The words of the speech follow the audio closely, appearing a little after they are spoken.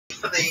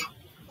for the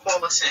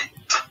quality.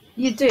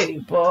 You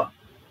do, but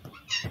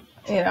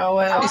you know.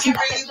 I sent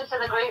the picture to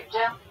the group,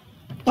 Jill.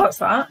 What's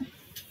that?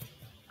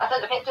 I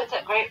sent the picture to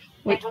the group.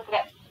 Take a look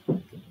at it.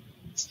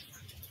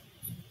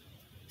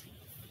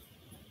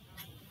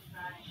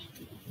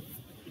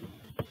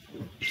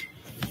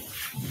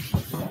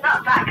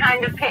 Not that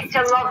kind of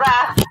picture,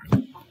 mother.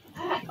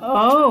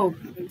 Oh,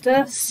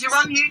 just. You're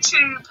on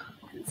YouTube.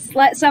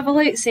 Let's have a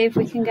look, see if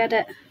we can get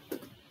it.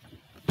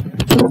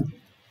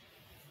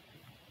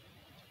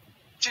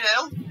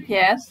 Jill?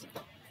 Yes?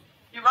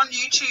 You're on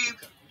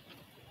YouTube.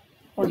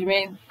 What do you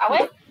mean? Are we?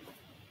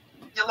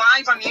 You're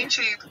live on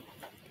YouTube.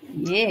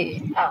 Yeah.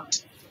 Oh.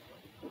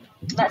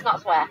 Let's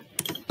not swear.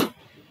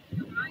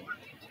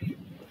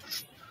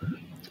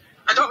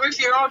 I don't know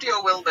if your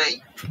audio will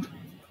be.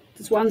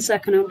 Just 1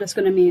 second, I'm just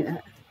going to mute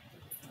it.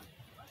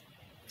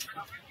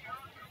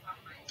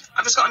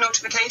 I've just got a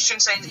notification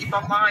saying that you've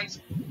gone live.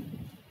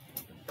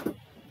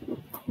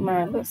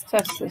 Right, let's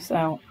test this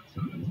out.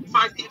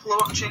 5 people are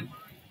watching.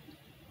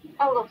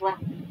 Oh, lovely.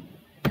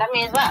 That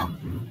me as well?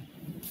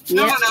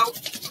 No, Yeah. no.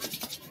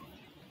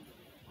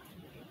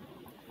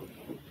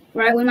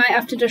 Right, we might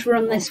have to just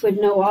run this with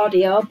no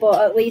audio, but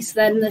at least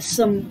then there's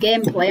some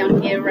gameplay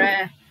on your...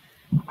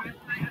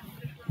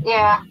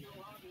 Yeah.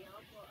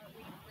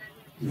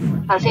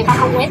 Let's see if I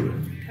can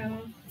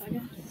win.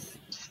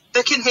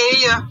 They can hear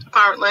you,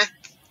 apparently.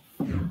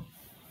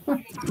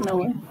 No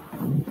way.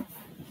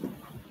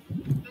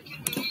 They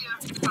can hear you,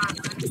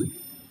 apparently.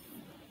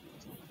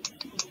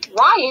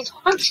 Why is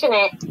watching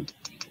it?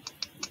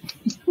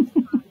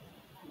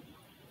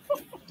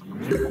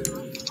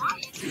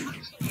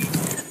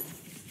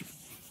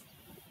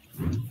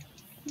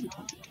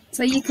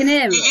 So you can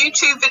hear Your me?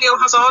 YouTube video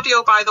has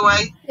audio, by the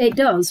way. It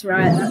does,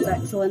 right, that's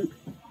excellent.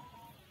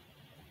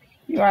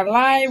 You are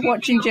live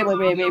watching Jilly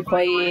Baby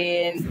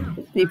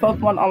playing the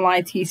Pokemon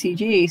Online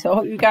TCG. So I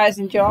hope you guys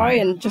enjoy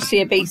and just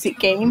see a basic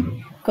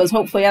game. Because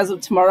hopefully as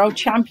of tomorrow,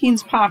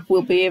 Champions Pack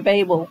will be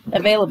available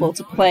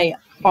to play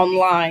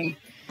online.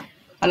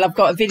 And I've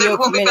got a video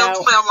coming out. They won't be able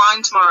to play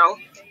online tomorrow.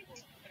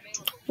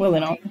 Will they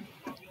not?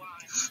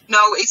 No,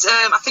 it's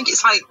I think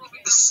it's like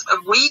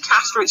a week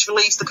after it's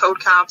released the code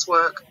cards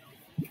work.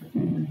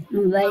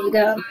 There you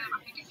go.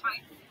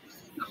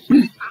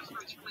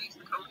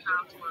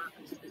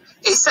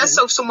 It says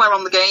so somewhere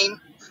on the game.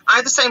 I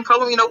had the same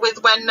problem, you know,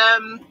 with when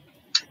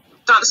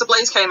Darkness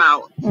Ablaze came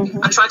out.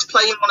 I tried to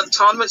play in one of the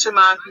tournaments with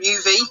my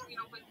UV,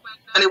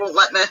 and it won't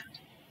let me.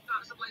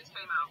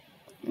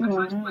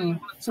 Oh,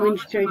 so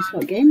introduce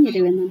what game you're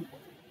doing then.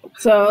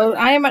 So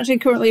I am actually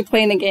currently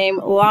playing a game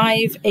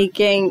live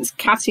against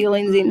Catty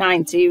Lindsay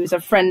 90, who's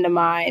a friend of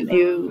mine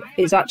who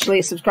is actually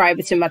a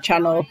subscriber to my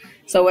channel.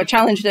 So I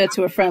challenged her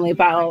to a friendly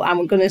battle, and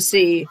we're going to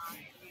see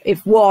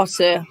if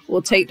water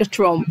will take the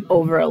trump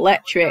over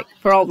electric.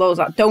 For all those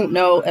that don't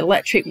know,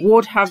 electric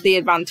would have the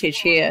advantage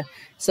here.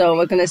 So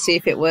we're going to see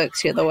if it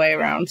works the other way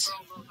around.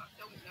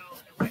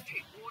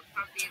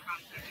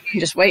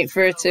 Just wait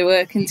for it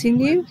to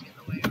continue.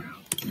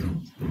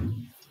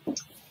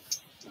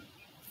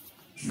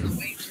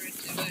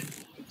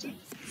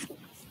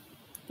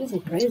 This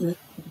is crazy.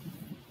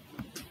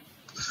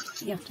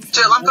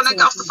 Jill, I'm going to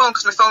get off the phone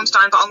because my phone's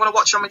dying, but I'm going to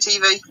watch you on my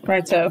TV.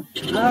 Righto.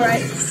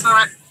 Alright.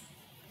 Alright.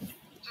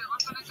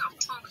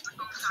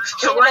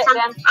 You're live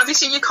on, have you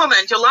seen your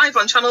comment? You're live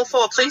on Channel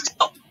 4. Please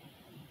stop.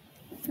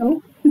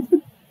 Oh.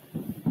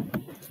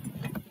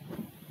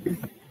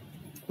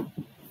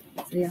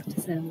 So you have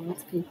to say hello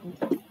to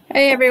people.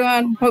 Hey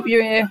everyone, hope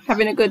you're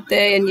having a good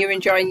day and you're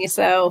enjoying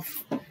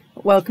yourself.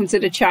 Welcome to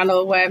the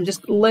channel where I'm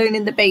just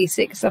learning the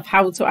basics of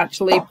how to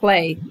actually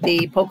play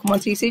the Pokemon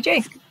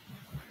TCG.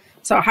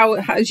 So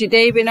how's your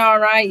day been?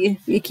 Alright?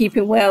 You're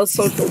keeping well,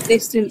 social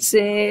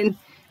distancing?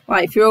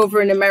 Like if you're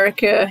over in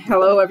America,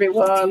 hello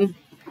everyone.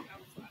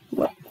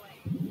 What?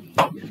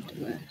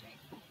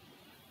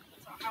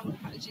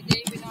 How's your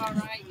day been?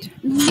 Alright?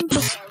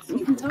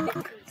 You can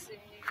talk.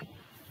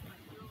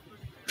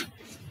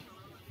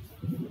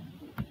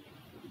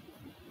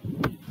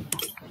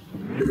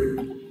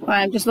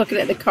 I'm just looking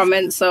at the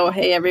comments, so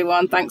hey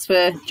everyone, thanks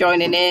for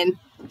joining in.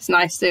 It's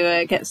nice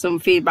to get some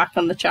feedback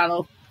on the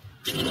channel.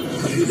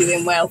 Hope you're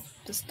doing well.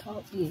 Just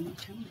talk to you,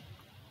 channel.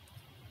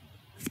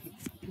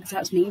 Because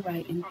that's me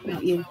writing,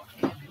 not you.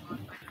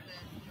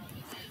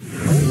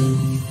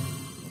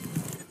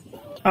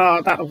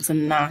 Oh, that was a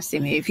nasty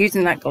move.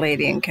 Using that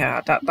Galadian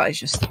card, that is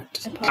just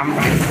damn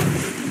right.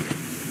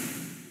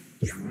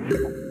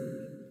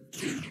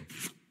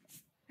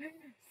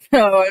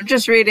 So I'm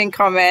just reading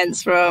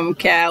comments from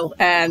Kel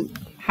and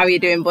how you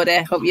doing,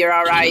 buddy? Hope you're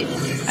all right.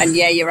 And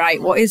yeah, you're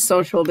right. What is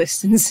social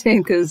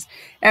distancing? Because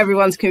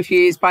everyone's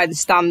confused by the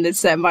standards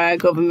set by our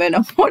government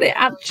of what it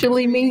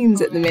actually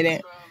means at the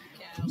minute.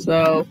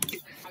 So,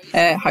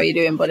 how you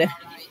doing, buddy? And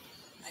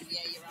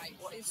yeah, you're right.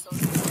 What is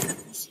social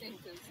distancing?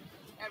 Because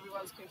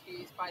everyone's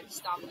confused by the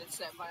standards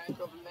set by our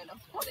government of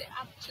what it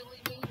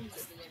actually means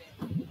at the minute.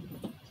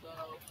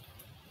 So,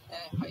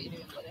 how you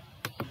doing, buddy?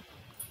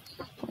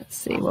 Let's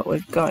see what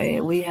we've got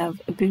here. We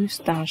have a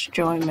Boostache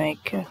Joy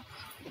Maker.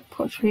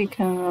 Put 3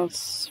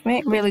 cards. We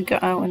ain't really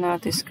got out in our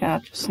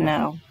discard just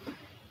now,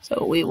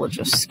 so we will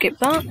just skip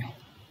that.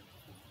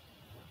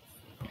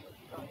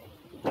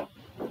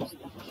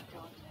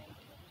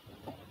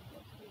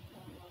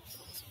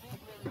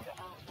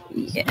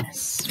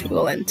 Yes,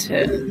 we'll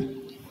enter.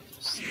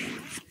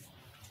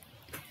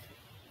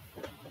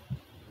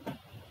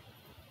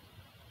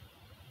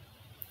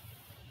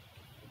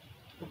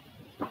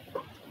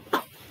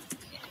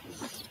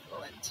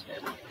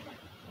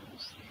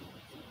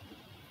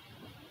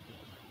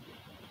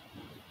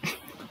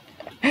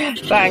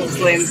 Thanks,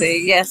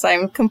 Lindsay. Yes,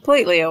 I'm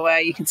completely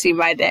aware you can see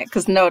my deck,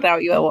 because no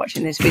doubt you are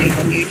watching this video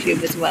on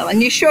YouTube as well.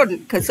 And you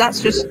shouldn't, because that's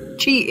just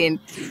cheating.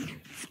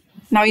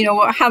 Now you know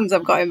what hands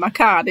I've got in my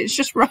card. It's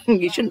just wrong.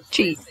 You shouldn't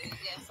cheat.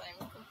 Yes,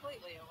 I'm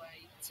completely aware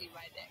you can see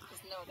my deck, because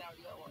no doubt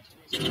you are watching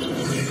this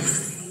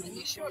video. And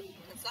you shouldn't,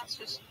 because that's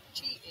just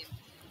cheating.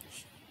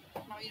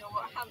 Now you know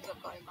what hands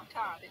I've got in my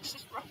card. It's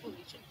just wrong.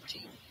 You shouldn't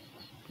cheat.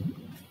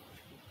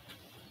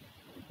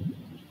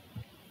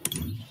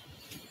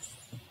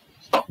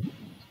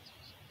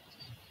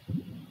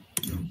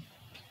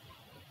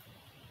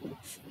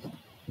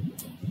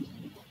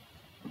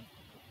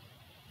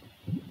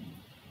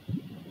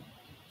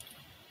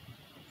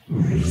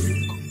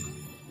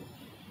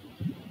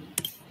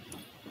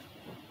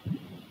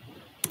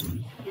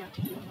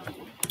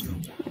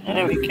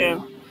 There we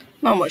go.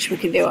 Not much we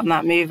can do on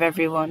that move,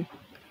 everyone.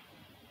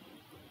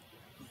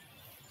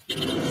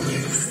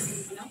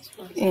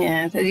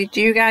 Yeah,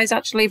 do you guys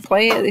actually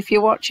play it if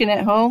you're watching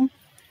at home?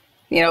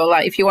 You know,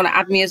 like if you want to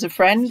add me as a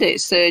friend,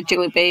 it's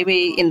Jilly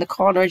Baby in the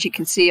corner, as you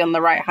can see on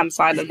the right hand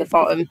side at the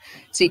bottom.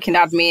 So you can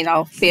add me and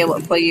I'll be able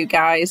to play you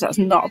guys. That's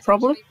not a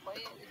problem.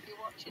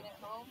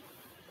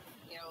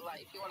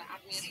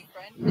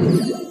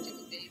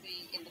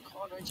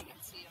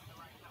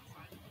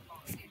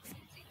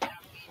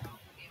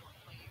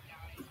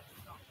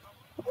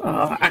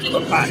 Oh,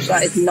 Aqua Patch,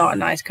 that is not a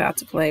nice card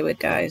to play with,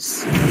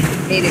 guys.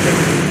 Needed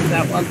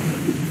that one.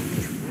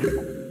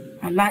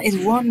 And that is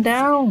 1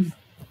 down.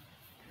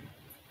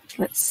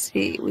 Let's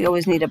see, we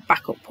always need a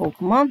backup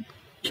Pokemon.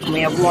 And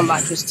we have one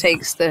that just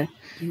takes the...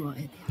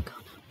 Right,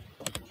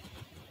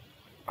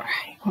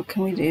 what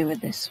can we do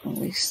with this one?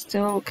 We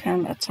still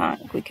can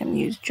attack. We can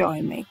use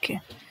Joy Maker.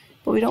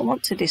 But we don't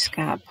want to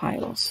discard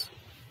piles.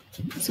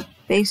 So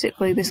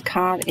basically this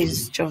card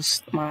is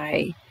just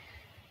my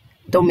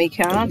dummy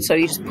card. So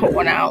you just put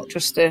one out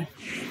just to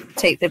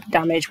take the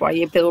damage while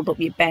you build up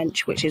your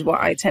bench, which is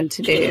what I tend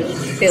to do.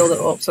 Build it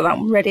up so that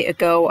I'm ready to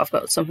go. I've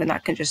got something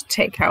that can just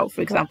take out,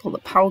 for example, the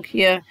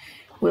Palkia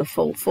with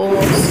full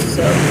force.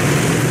 So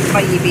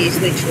my EV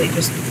is literally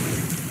just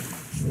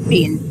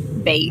being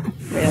bait,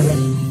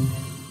 really.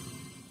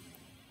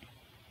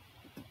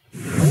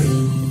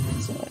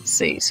 So let's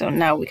see. So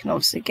now we can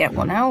obviously get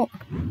one out.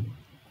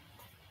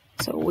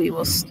 So we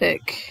will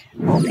stick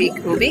more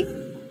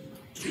Peekaboo.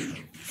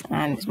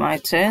 And it's my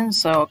turn,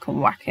 so I can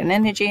whack an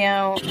energy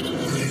out.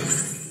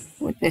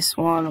 With this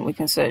one, we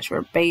can search for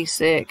a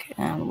basic,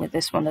 and with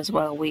this one as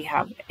well, we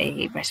have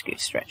a rescue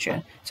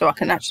stretcher. So I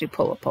can actually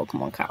pull a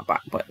Pokemon card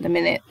back, but at the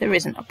minute, there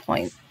isn't a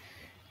point.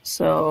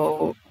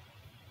 So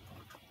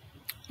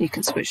you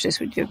can switch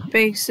this with your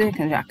basic,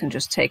 and I can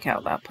just take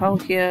out that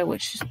Palkia,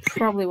 which is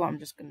probably what I'm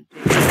just going to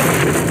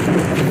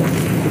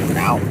do.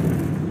 Now,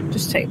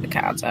 just take the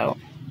cards out.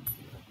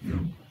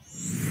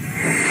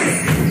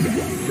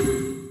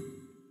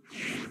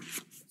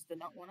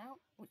 Knock one out,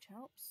 which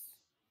helps.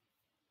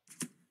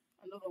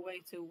 Another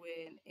way to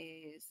win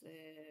is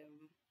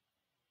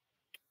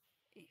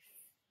if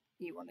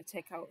you want to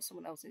take out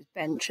someone else's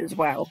bench as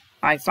well.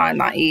 I find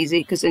that easy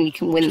because then you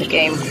can win the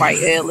game quite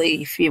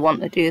early if you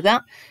want to do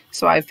that.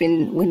 So I've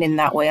been winning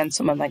that way on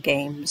some of my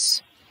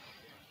games,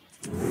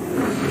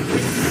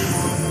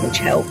 which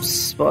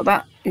helps. But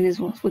that is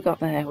what we got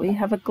there. We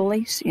have a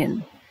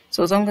Glaceon.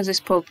 So as long as this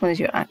Pokemon is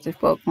your active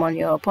Pokemon,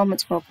 your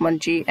opponent's Pokemon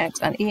GX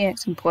and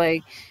EX in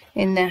play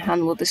in their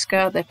hand will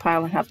discard their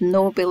pile and have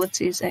no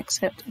abilities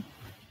except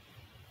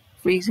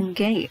Freezing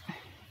Gate.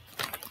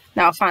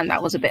 Now I find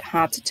that was a bit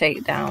hard to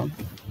take down.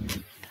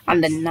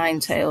 And the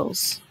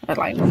Ninetales,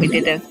 like when we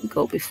did a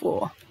go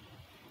before.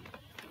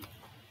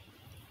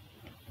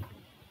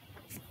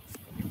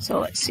 So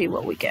let's see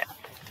what we get.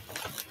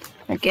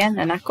 Again,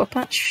 an Aqua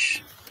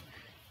Patch.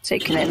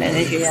 Taking an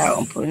energy out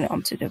and putting it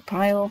onto the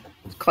pile.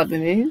 Clever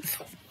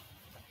move.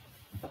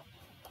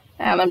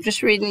 And I'm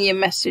just reading your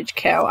message,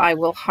 Kel. I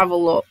will have a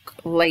look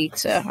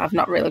later. I've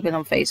not really been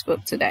on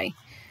Facebook today,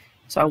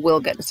 so I will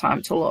get the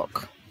time to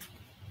look.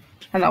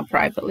 And I'll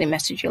privately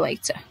message you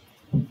later.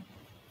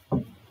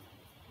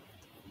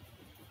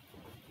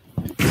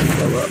 Let's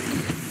have a look.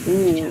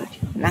 Ooh,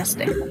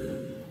 nasty.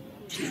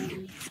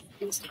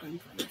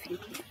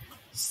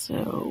 So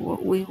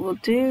what we will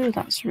do,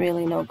 that's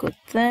really no good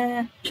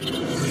there.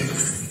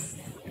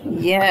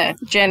 Yeah,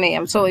 Jenny,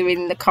 I'm totally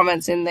reading the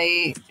comments in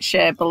the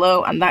share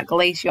below, and that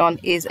Glaceon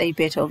is a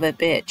bit of a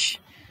bitch.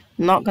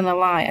 Not gonna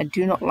lie, I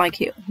do not like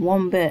it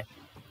one bit.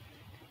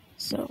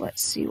 So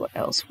let's see what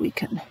else we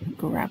can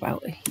grab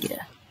out of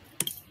here.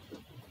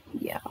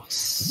 Yeah,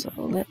 so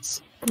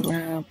let's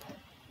grab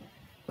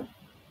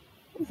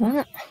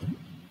that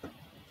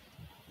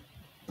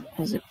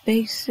as a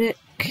basic,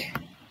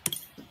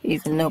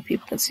 even though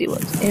people can see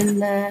what's in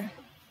there.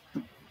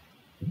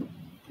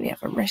 We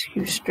have a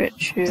rescue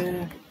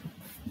stretcher,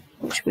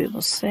 which we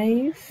will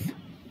save,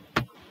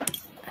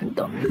 and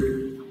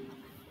done.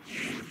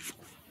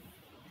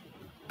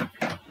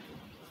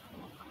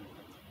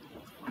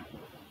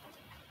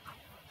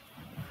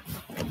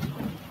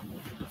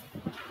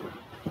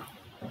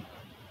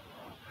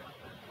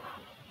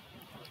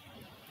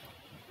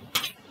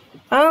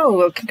 Oh,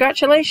 well,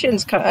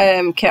 congratulations, Kel.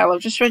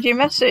 I've just read your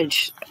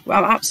message.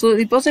 I'm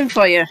absolutely buzzing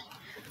for you.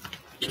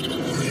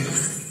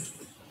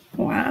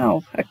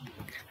 Wow.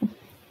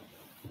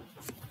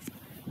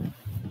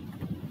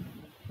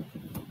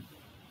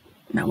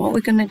 Now, what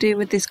we're going to do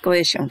with this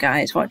Glaceon,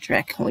 guys, what do you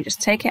reckon? We just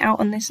take it out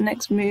on this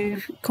next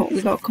move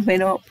we got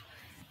coming up,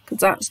 because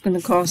that's going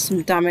to cause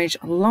some damage,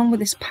 along with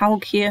this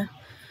Palkia.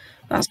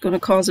 That's going to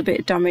cause a bit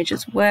of damage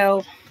as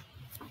well.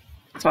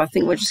 So I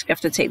think we're just going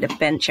to have to take the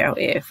bench out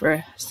here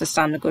for us to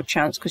stand a good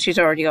chance, because she's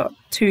already got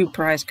 2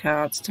 prize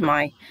cards to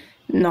my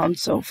none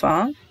so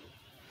far.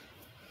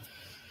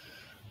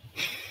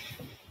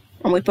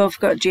 And we've both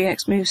got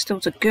GX moves still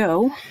to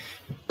go.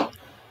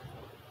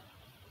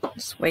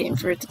 Just waiting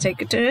for it to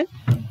take a turn.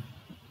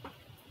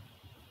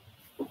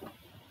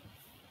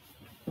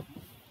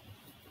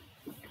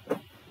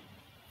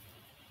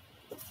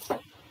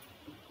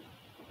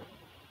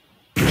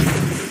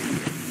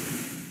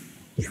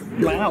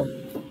 Wow.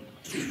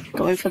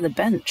 Going for the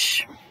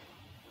bench.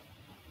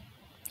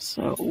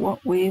 So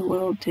what we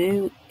will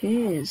do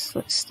is,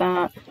 let's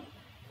start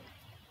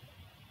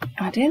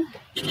adding.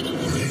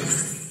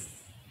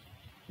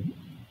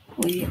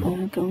 We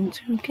are going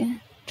to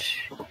get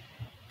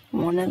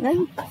one of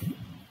them.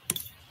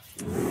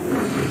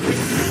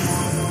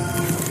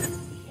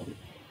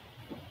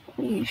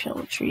 We shall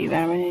retrieve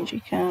our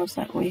energy cards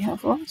that we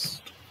have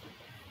lost.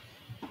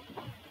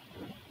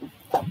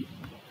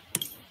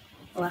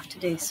 We'll have to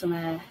do some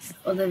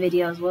other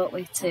videos, won't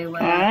we,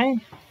 to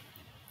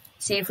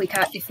see if we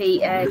can't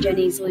defeat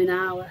Jenny's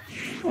Lunala.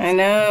 I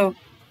know.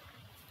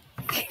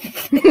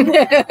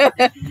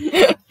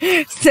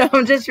 So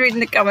I'm just reading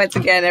the comments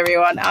again,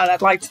 everyone, and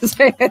I'd like to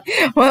say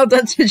well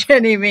done to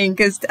Jenny Mean,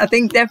 because I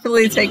think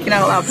definitely taking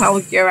out that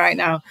Palkia right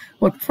now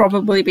would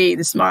probably be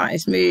the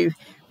smartest move.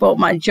 But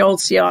my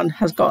Jolteon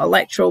has got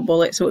Electro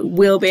Bullet, so it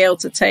will be able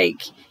to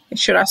take,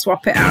 should I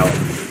swap it out,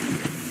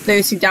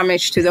 30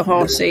 damage to the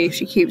horsey if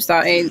she keeps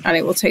that in, and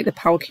it will take the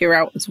Palkia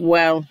out as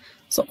well.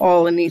 So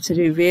all I need to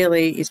do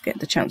really is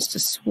get the chance to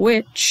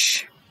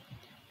switch.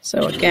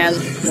 So again,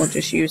 we'll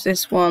just use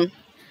this one,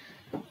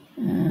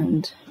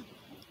 and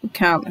we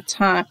can't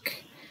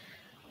attack,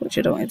 which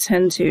I don't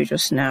intend to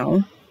just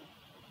now.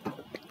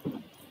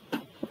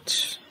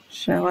 But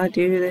shall I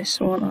do this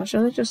one, or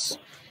shall I just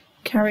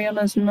carry on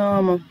as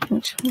normal?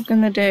 Which I'm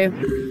going to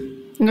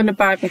do. I'm going to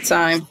bide my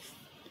time.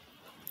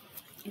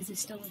 Is there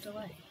still a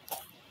delay?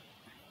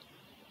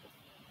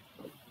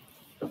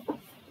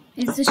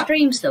 Is the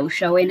stream still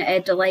showing a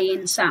delay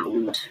in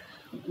sound?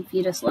 If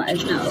you just let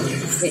us know,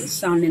 it's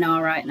sounding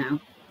alright now.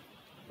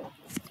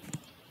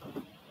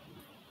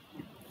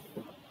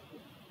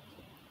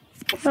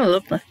 Oh,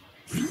 lovely.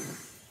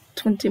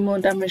 20 more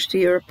damage to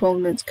your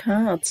opponent's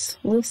cards.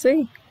 We'll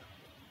see.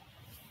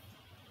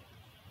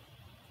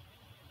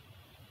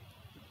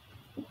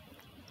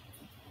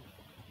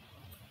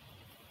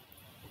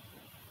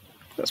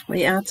 Let's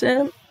wait our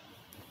turn.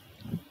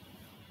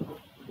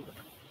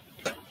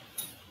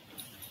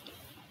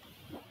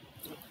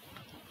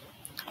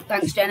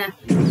 Thanks, Jenna.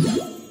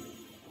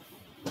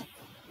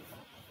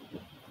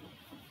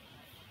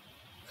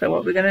 So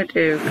what we're going to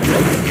do...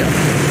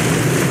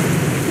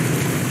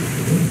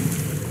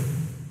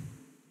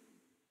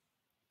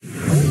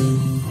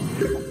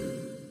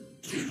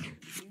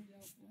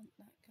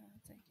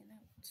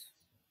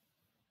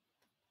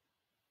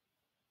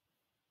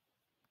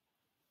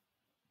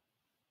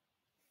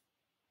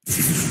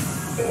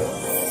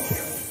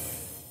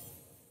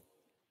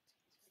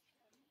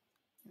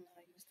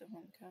 The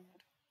one card.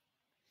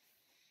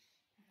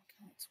 I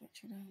can't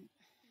switch it out.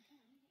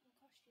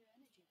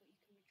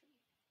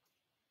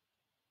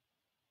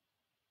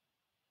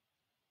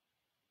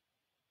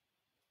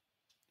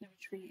 The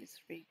retreat is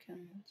 3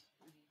 cards.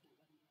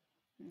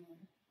 No.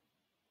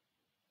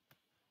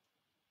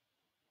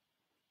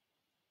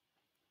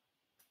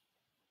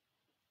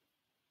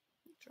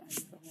 Try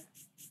and go there.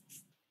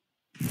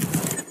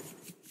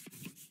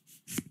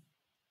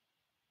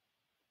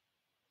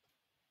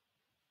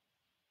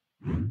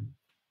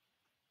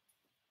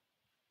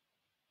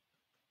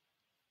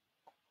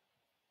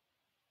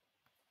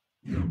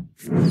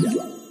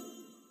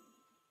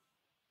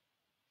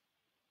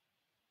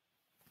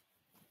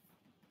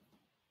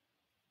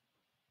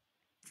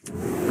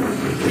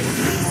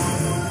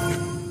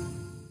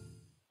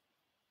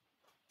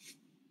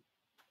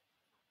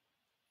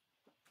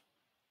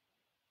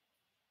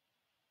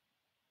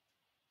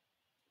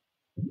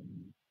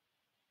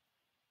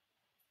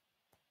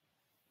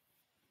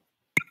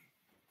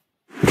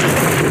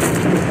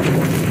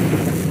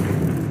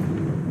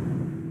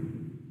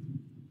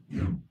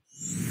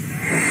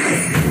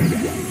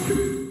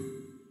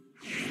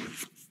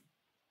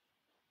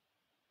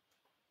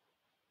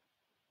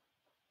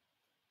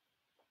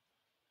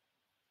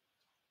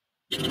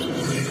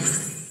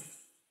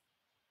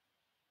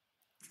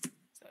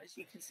 as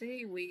you can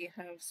see, we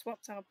have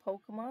swapped our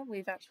Pokemon.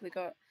 We've actually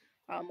got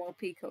our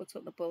Morpeko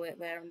took the bullet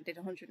there and did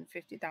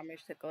 150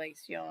 damage to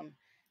Glaceon.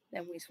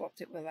 Then we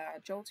swapped it with our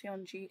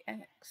Jolteon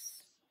GX.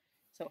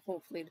 So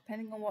hopefully,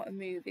 depending on what a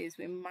move is,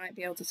 we might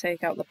be able to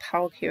take out the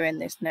Palkia in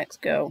this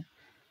next go.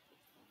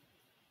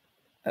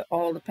 It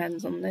all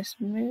depends on this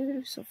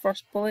move. So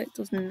Frost Bullet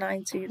does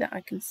 90 that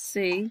I can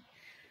see.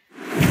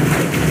 Take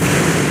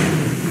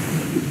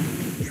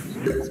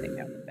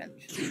out the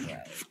bench as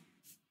well.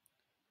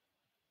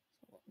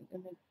 So what we're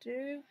going to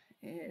do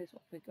is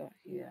what we got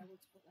here. Able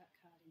to put that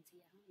card into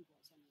your hand.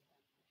 What's on your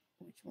bench?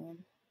 Which one?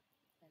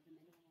 The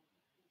middle one.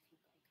 If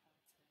you've got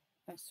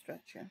a card to A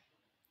stretcher.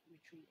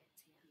 retreat it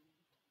to your hand.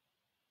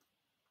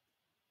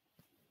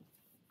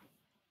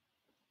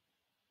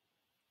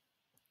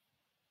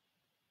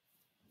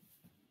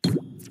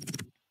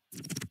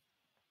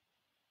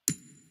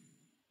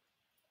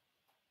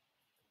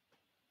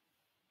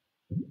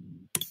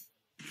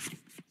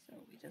 So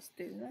we just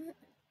do that.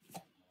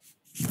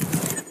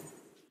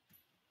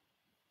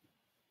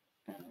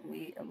 And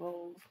we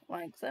evolve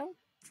like so.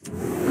 So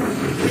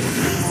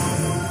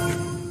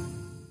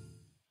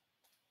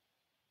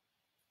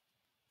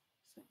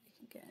we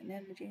can get an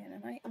energy and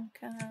an item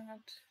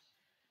card.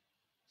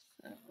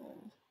 So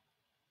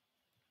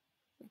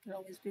we can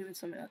always do with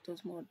something that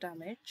does more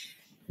damage.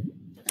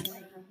 And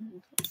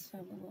let's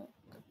have a look.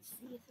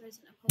 See if there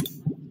isn't a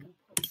Pokemon you can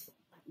put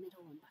that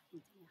middle one back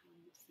into your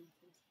hand. See if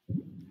there's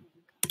an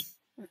item card.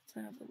 Let's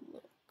have a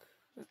look.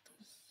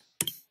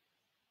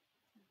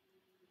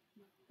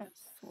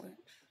 Let's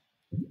switch.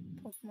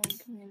 Pokemon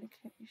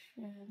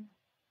communication.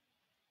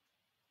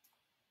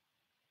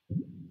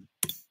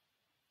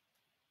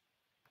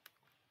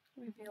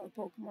 Reveal a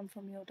Pokemon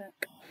from your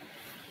deck.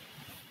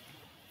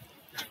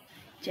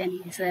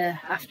 Jenny's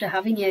after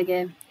having you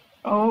again.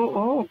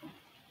 Oh.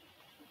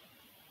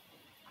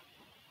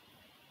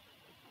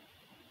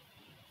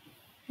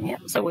 Yeah,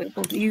 so we'll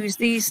use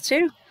these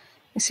two.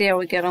 Let's see how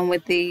we get on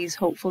with these.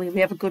 Hopefully we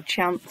have a good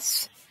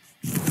chance.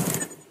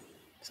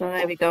 So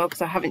there we go,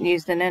 because I haven't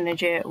used an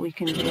energy, we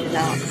can do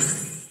that.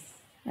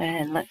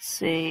 And let's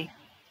see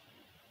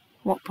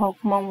what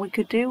Pokemon we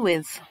could do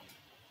with.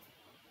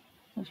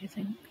 What do you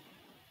think?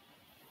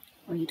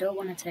 Well, you don't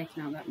want to take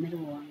out that middle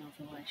one,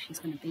 otherwise she's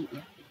going to beat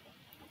you.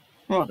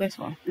 What, this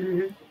one?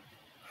 Mm-hmm.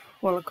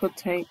 Well, I could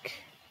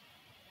take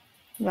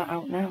that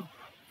out now.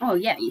 Oh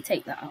yeah, you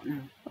take that out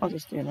now. I'll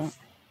just do that.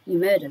 You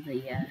murder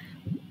the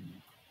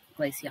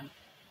Glaceon.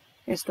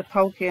 It's the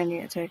Palkia I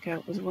need to take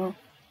out as well.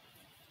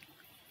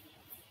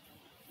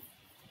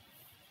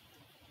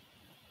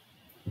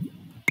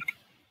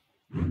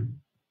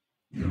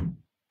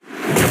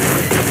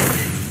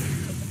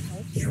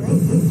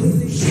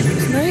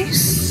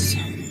 Nice.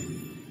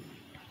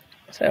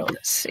 So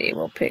let's see,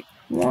 we'll pick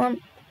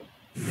 1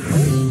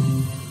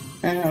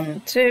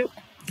 and 2,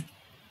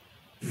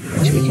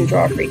 which we can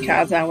draw 3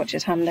 cards out, which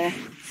is handy.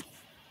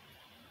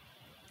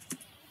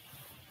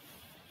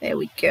 There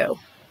we go.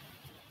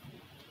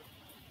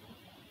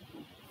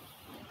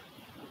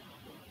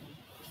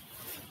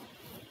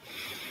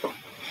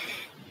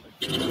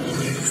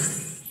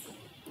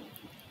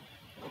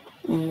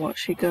 And what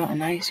she got? A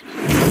nice.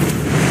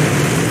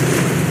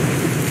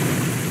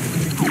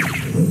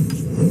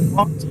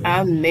 What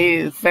a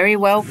move. Very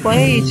well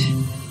played.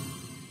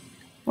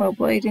 Well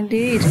played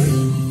indeed.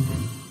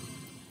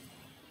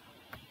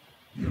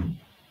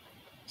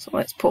 So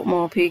let's put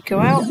Morpeko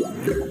out.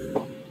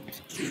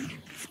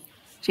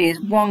 She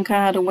is 1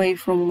 card away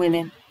from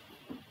winning.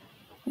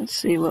 Let's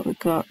see what we've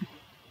got.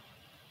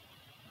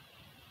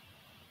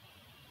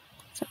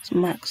 So that's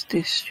max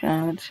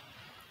discharge.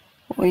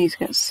 We need to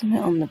get something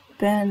on the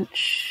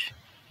bench.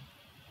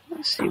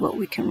 Let's see what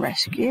we can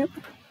rescue.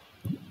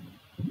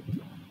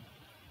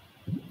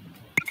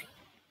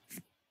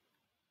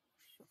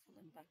 Shuffle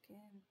them back in.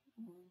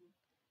 1,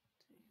 2,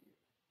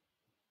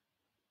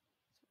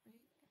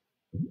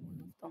 3.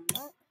 We've done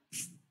that.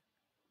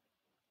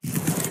 We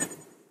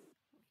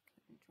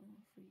can draw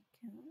 3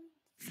 cards.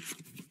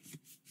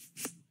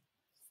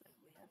 So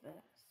we have a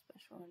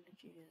special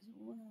energy as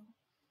well.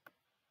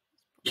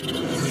 We'll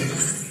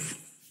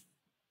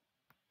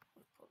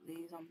put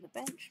these on the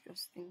bench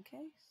just in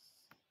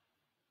case.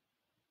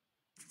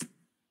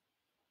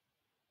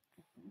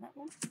 And that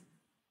one.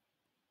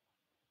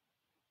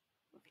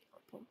 Reveal a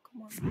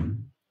Pokemon.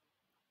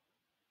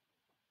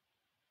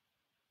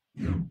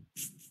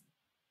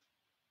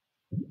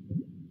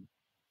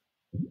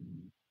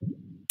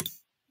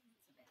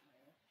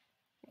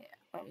 Yeah,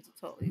 that was a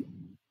totally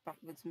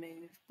backwards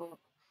move, but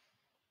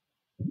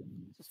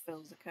just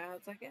fills the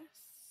cards, I guess.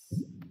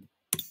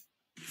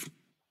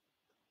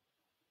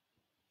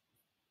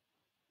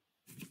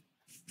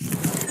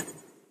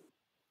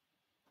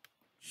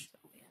 So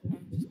yeah,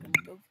 I'm just going to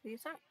go for the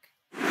attack.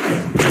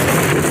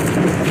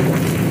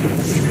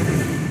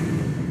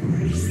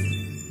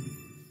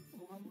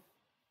 One.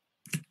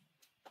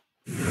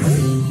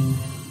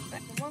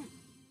 Second one.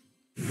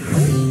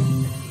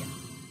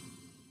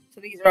 So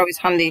these are always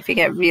handy if you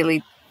get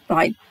really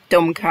like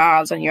dumb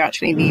cards and you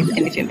actually need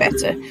anything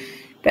better.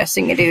 best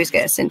thing you do is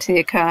get a sent to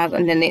your card,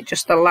 and then it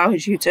just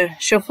allows you to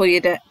shuffle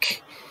your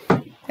deck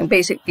and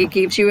basically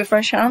gives you a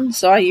fresh hand.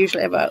 So I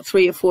usually have about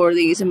 3 or 4 of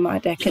these in my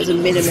deck as a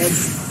minimum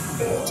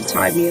to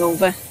tide me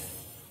over.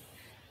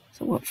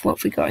 So what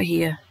have we got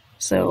here?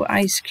 So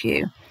Ice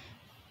Cube.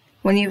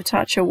 When you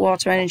attach a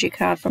water energy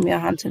card from your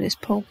hand to this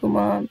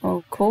Pokemon,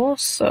 of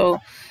course. So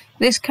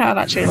this card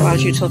actually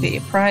allows you to look at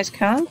your prize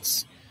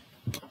cards.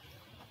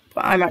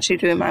 But I'm actually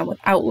doing mine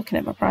without looking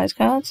at my prize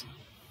cards.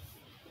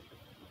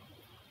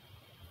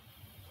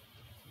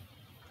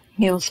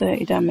 Heal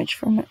 30 damage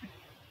from it.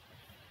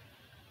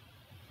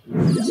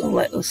 So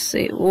let us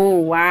see. Oh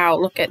wow,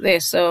 look at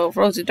this. So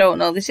for those who don't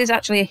know, this is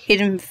actually a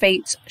Hidden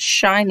Fates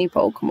shiny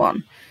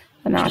Pokemon.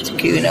 An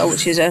Articuno,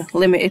 which is a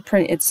limited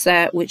printed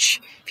set, which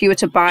if you were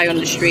to buy on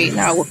the street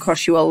now would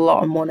cost you a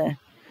lot of money,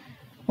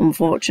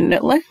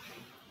 unfortunately.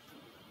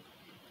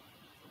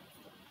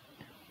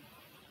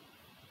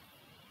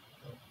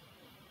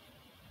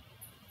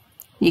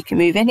 You can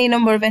move any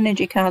number of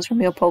energy cards from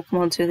your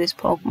Pokemon to this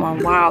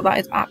Pokemon. Wow, that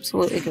is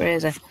absolutely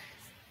crazy.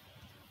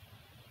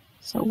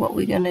 So what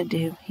we're going to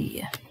do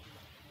here,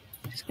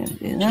 just going to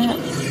do that.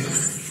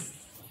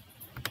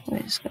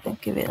 We're just going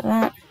to give it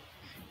that.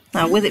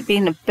 Now, with it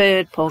being a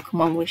bird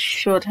Pokemon, we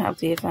should have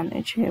the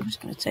advantage here. I'm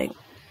just going to take,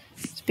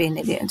 just be an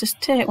idiot, and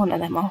just take one of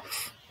them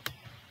off.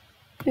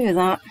 Do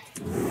that.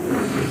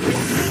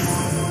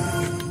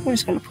 We're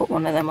just going to put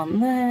one of them on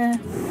there.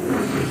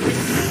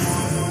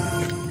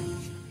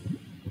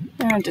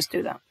 And just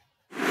do that.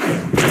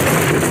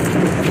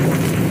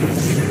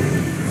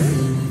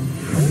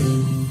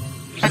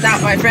 And that,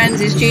 my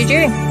friends, is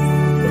GG.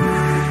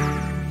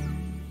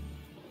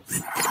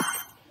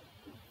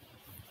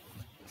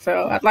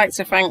 So I'd like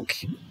to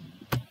thank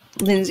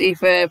Lindsay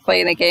for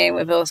playing a game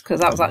with us, because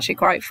that was actually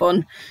quite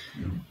fun.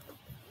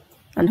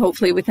 And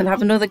hopefully we can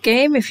have another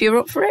game if you're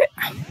up for it.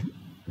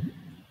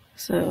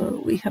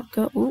 So we have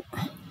got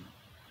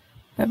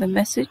another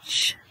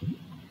message.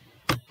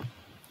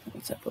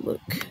 Let's have a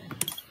look.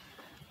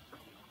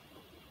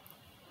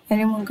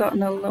 Anyone got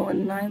no low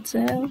and 9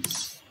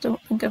 sales? Don't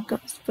think I've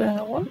got a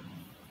spare one.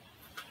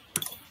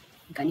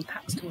 Got any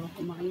packs to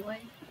open my way?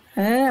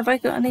 Have I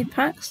got any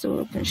packs to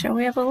open? Shall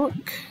we have a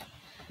look?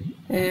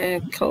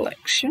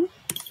 Collection.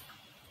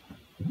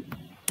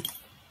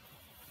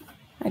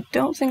 I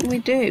don't think we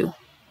do.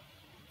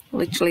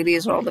 Literally,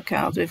 these are all the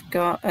cards we've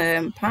got.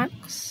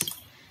 Packs.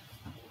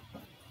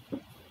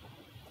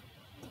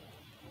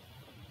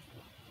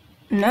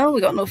 No, we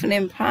got nothing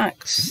in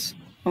packs.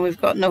 And we've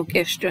got no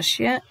gifts just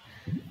yet.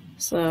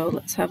 So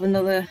let's have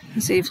another,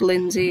 see if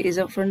Lindsay is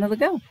up for another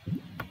go.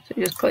 So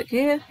you just click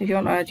here if you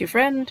want to add your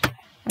friend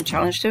and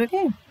challenge to a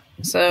game.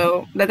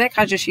 So the deck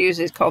I just use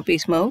is called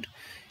Beast Mode.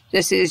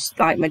 This is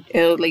like my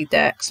early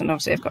decks, and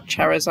obviously I've got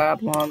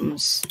Charizard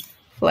ones,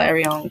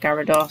 Flareon,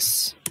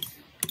 Gyarados,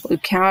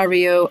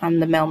 Lucario,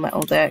 and the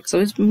Melmetal deck. So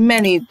there's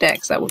many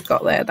decks that we've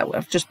got there that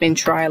I've just been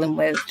trialing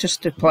with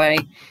just to play,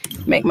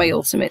 make my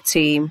ultimate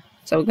team.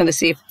 So we're going to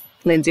see if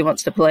Lindsay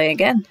wants to play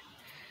again.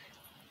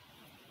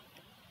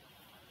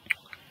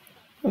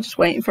 I'm just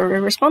waiting for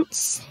a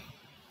response.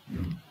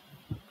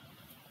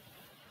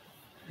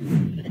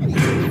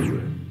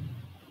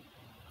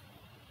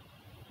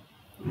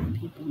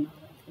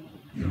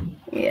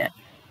 Yeah.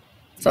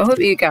 So I hope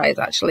you guys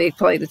actually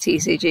play the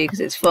TCG because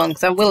it's fun.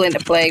 Because I'm willing to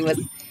play with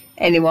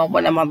anyone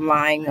when I'm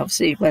online,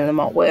 obviously when I'm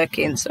not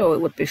working. So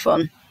it would be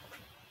fun.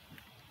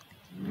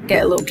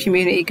 Get a little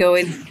community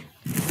going.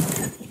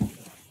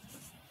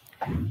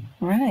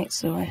 Right,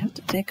 so I have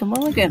to take a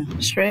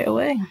mulligan straight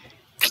away.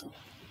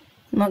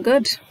 Not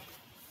good.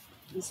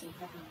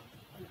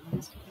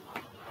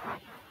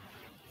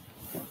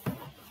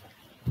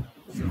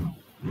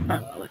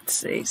 Oh, let's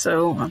see.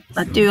 So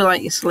I do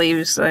like your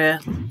sleeves,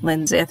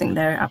 Lindsay. I think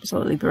they're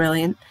absolutely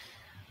brilliant.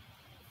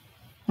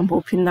 I'm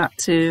hoping that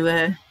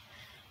to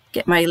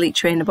get my Elite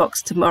Trainer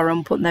box tomorrow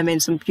and put them in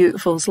some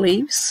beautiful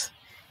sleeves.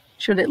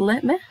 Should it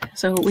let me?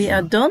 So we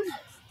are done.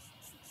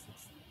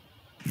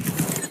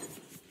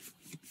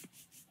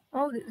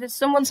 Oh, there's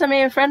someone sent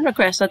me a friend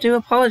request. I do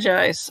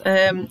apologise.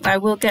 I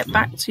will get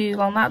back to you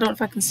on that. I don't know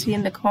if I can see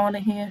in the corner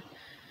here.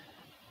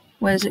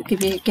 Where does it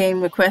give you a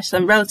game request?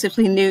 I'm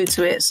relatively new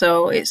to it,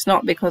 so it's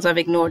not because I've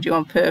ignored you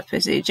on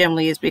purpose. It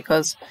generally is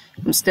because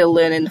I'm still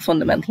learning the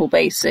fundamental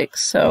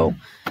basics. So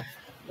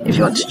if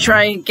you want to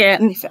try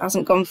again, if it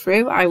hasn't gone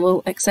through, I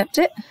will accept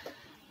it.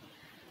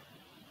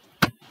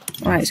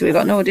 Right, so we've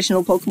got no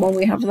additional Pokemon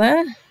we have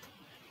there.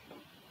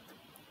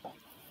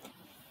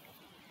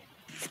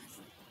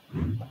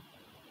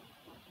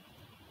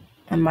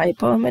 And my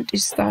opponent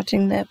is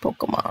starting their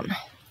Pokemon.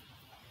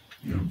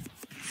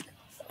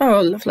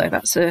 Oh, lovely.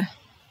 That's a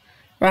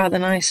rather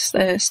nice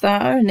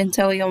starter, an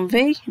Inteleon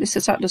V. This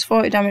attack does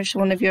 40 damage to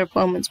one of your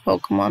opponent's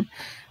Pokemon.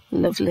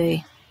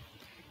 Lovely.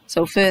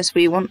 So first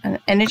we want an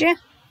energy.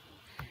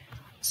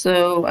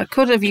 So I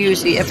could have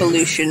used the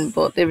evolution,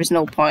 but there is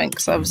no point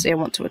because obviously I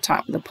want to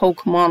attack the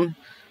Pokemon.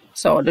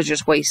 So I'd have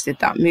just wasted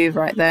that move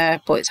right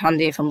there. But it's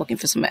handy if I'm looking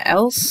for something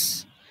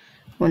else.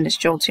 When this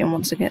Jolteon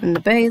wants to get in the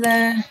bay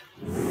there.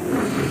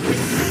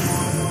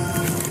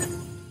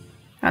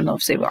 And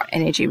obviously we've got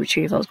energy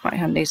retrieval is quite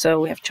handy.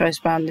 So we have choice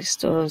band. This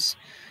does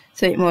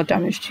 30 more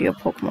damage to your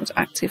Pokemon's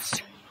active.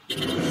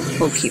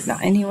 We'll keep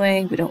that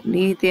anyway. We don't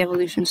need the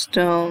evolution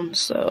stone,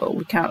 so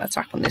we can't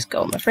attack on this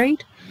go, I'm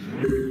afraid.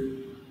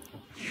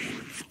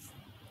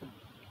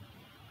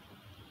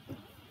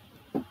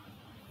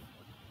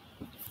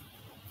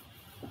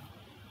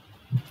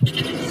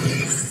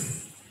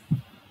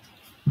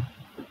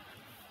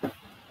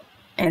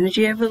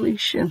 Energy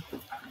evolution.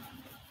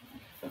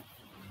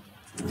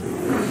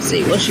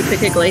 See, will she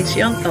pick a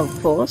Glaceon? Of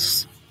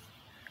course.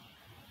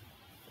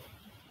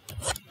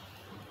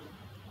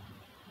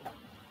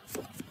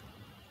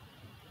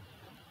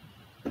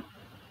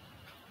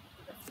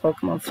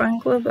 Pokemon Fan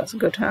Club, that's a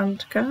good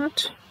hand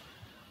card.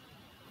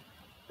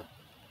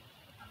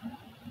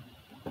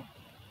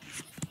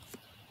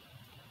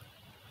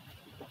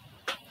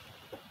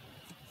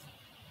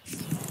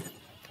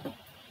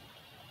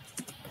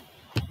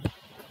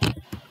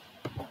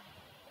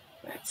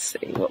 Let's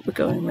see what we're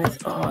going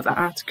with. Oh, that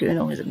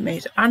Articuno is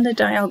amazing. And the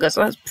Dialga,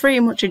 so that's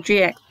pretty much a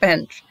GX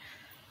bench.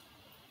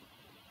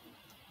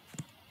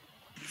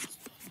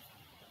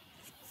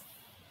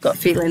 Got a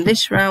feeling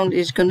this round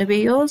is going to be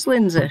yours,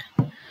 Lindsay.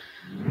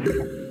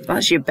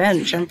 That's your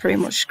bench. I'm pretty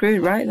much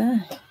screwed right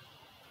there.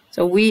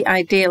 So we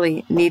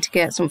ideally need to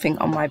get something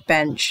on my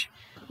bench,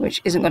 which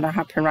isn't going to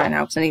happen right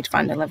now because I need to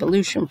find an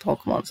evolution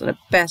Pokemon. So the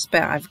best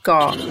bet I've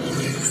got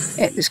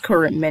at this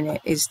current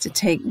minute is to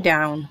take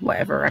down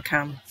whatever I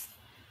can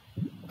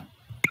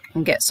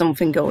and get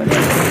something going in. So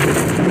we'll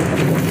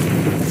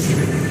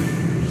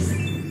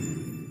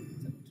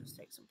just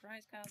take some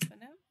prize cards for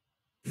now.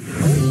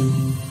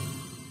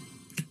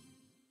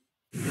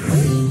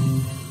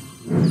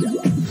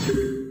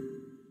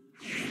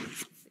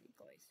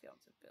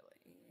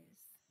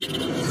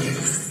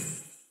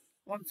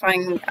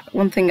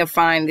 One thing I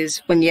find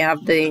is when you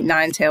have the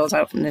Ninetales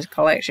out from this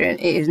collection,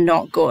 it is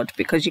not good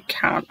because you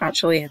can't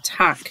actually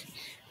attack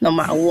no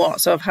matter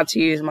what. So I've had to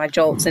use my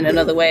Jolts in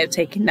another way of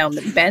taking down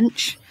the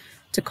bench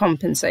to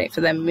compensate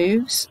for their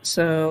moves.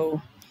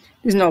 So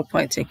there's no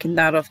point taking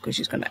that off because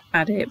she's going to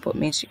add it, but it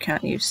means you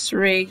can't use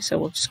 3. So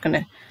we're just going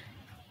to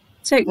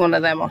take one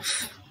of them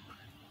off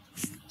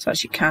so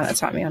she can't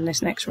attack me on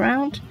this next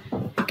round.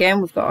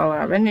 Again, we've got all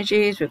our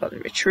energies, we've got the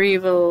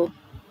retrieval.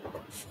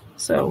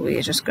 So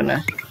we're just going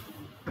to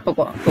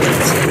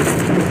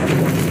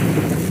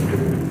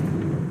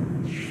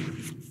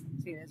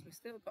See, we've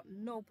still got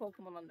no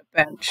Pokemon on the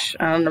bench,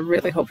 and I'm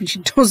really hoping she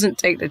doesn't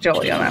take the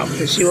Jolteon out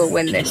because she will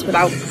win this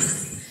without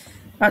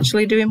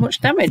actually doing much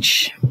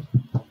damage.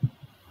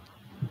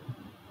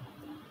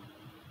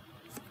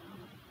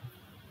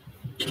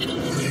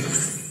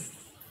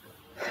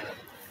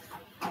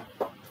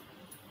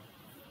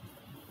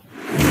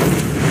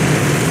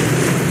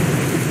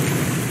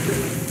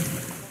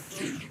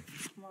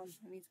 I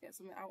need to get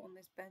something out on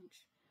this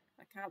bench.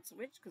 I can't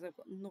switch because I've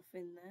got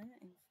nothing there.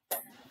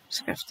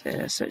 Just have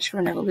to search for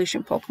an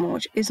evolution Pokemon,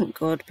 which isn't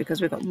good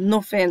because we've got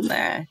nothing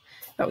there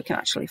that we can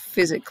actually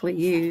physically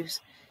use.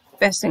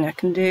 Best thing I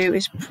can do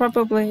is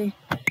probably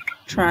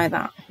try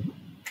that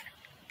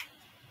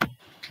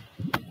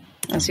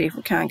and see if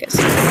we can get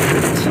something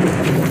out.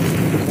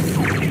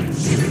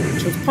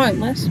 Which was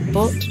pointless,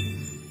 but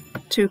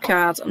 2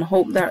 cards and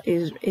hope there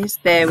is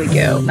there we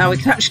go. Now we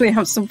can actually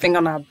have something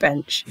on our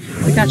bench.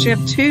 We can actually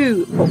have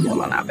 2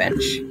 Pokemon on our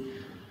bench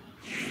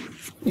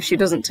if she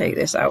doesn't take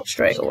this out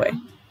straight away.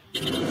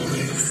 You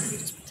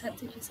just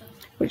protected yourself.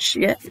 Which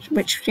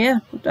yeah,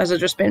 as I've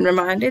just been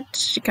reminded,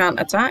 she can't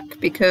attack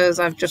because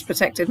I've just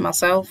protected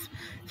myself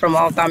from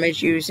all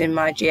damage using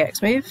my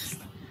GX move.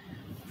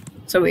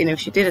 So even if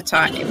she did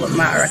attack, it wouldn't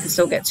matter. I can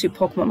still get 2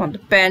 Pokemon on the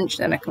bench,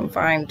 then I can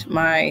find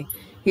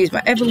use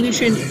my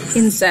evolution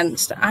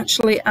incense to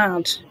actually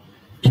add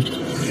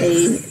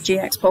a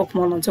GX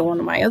Pokemon onto one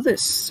of my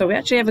others. So we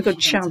actually have a good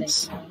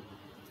chance.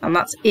 And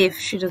that's if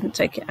she doesn't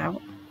take it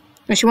out.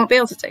 And she won't be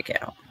able to take it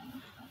out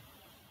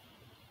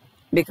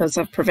because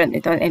I've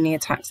prevented any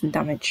attacks and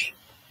damage.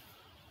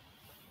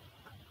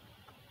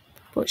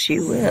 But she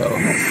will. So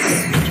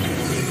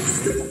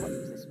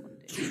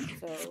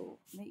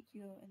make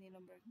your any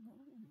number of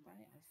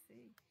right, I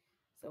see.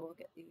 So we'll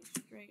get these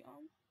straight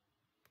on.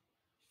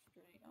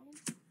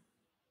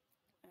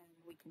 And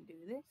we can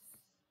do this.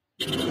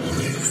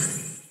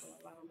 Will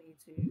allow me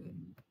to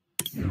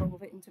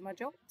move it into my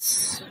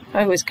Jolts.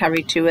 I always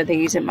carry 2 of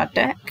these in my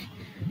deck,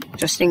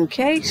 just in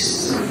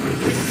case.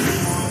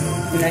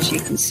 And as you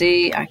can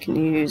see, I can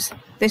use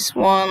this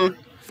one,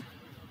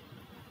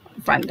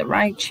 find the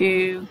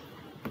Raichu.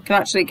 I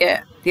can actually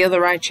get the other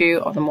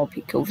Raichu or the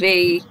Morpeko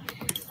V.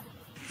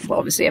 But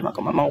obviously I've not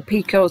got my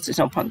Morpeko, so there's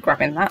no point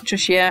grabbing that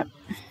just yet.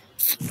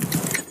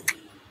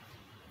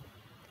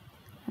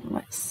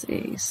 Let's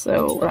see,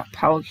 so that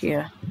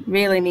Palkia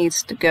really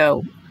needs to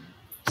go.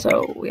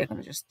 So we are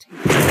going to just take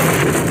Now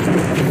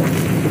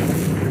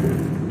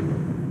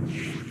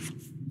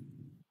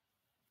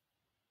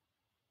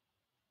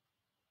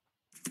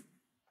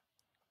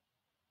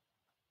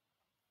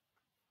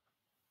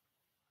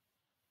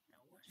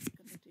what's she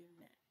going to do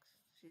next?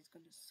 she's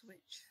going to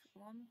switch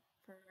one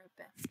for a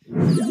bet. So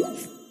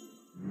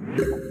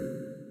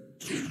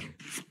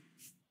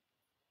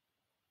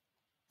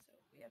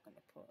we are going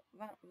to put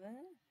that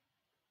there.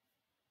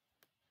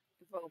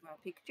 Evolve our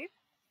Pikachu.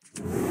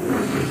 We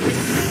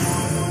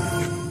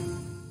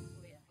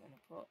are going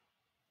to put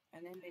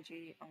an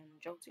energy on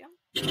Jolteon.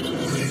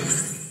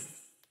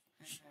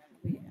 And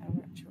we are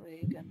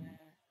actually going to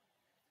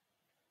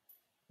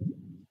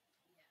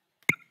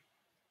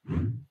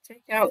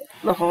take out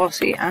the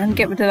Horsey and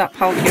get rid of that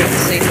Palkia at the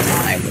same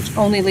time, which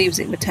only leaves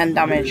it with 10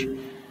 damage.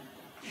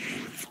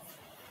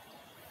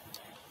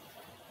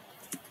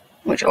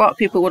 Which a lot of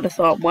people would have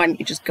thought, why don't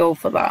you just go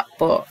for that?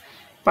 But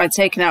by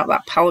taking out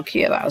that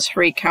Palkia that has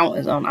 3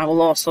 counters on, I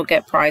will also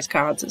get prize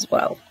cards as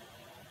well.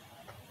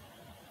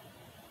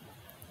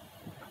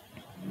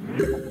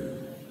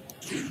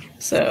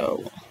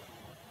 So,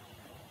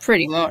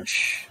 pretty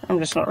much, I'm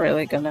just not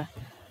really gonna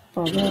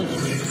bother.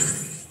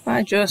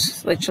 I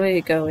just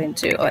literally go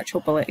into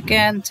Electro Bullet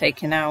again,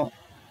 taking out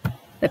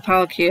the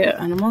Palkia,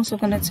 and I'm also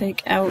going to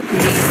take out the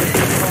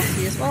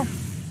Horsey as well.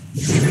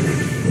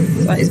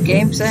 So that is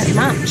game, set,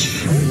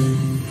 match.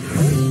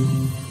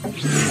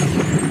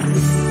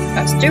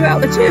 That's 2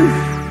 out of the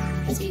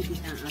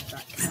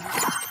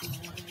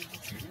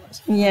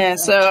 2. Yeah,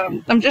 so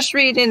I'm just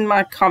reading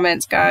my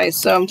comments, guys.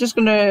 So I'm just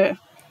going to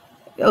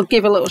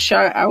give a little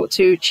shout out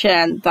to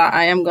Chen that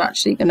I am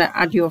actually going to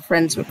add your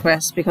friend's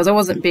request because I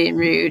wasn't being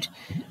rude.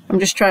 I'm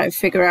just trying to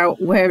figure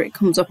out where it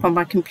comes up on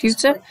my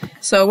computer.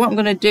 So what I'm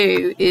going to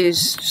do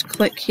is just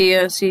click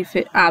here, see if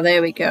it... Ah,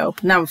 there we go.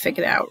 Now I've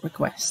figured it out,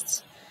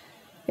 requests.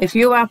 If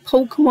you are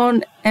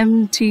Pokemon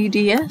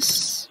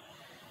MTDS,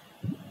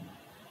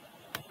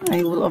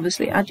 I will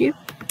obviously add you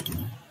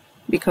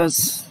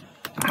because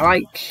I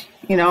like,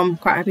 you know, I'm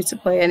quite happy to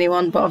play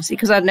anyone, but obviously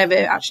because I've never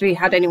actually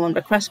had anyone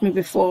request me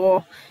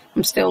before,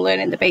 I'm still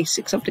learning the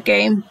basics of the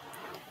game.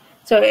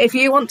 So if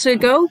you want to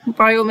go,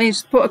 by all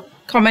means, put a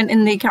comment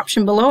in the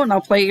caption below and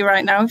I'll play you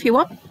right now if you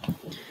want.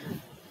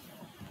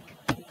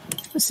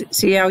 Let's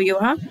see how you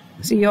are.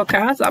 See your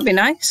cards, that'd be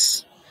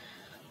nice.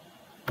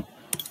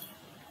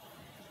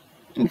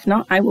 If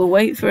not, I will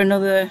wait for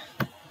anyone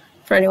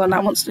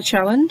that wants to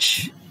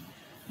challenge.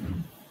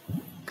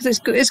 Because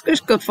it's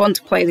just good fun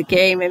to play the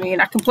game. I mean,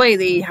 I can play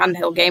the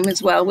handheld game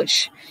as well,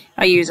 which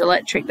I use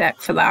Electric Deck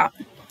for that.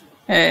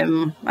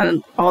 And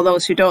all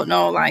those who don't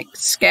know, like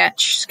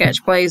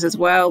Sketch plays as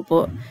well.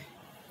 But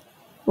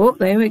oh,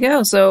 there we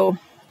go. So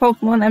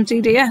Pokemon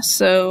MTDS.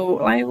 So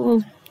I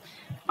will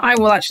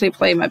actually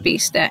play my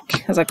Beast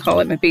deck, as I call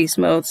it, my Beast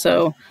mode.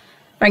 So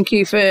thank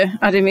you for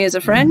adding me as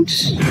a friend.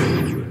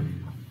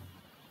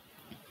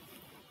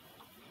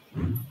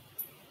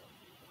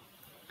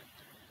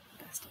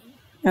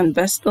 And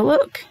best of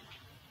luck.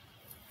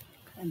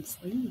 Them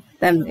sleeves.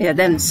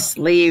 Them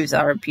sleeves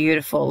are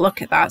beautiful. Look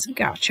at that,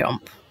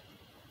 Garchomp.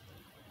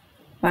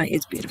 That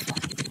is beautiful.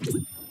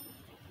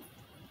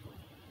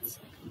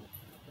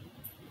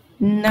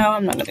 No,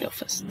 I'm not going to go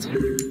first.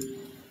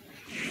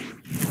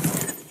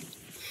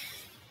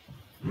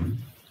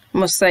 I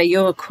must say,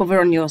 your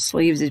cover on your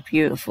sleeves is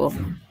beautiful.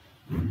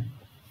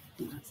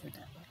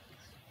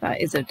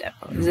 That is a deck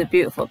box. It's a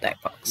beautiful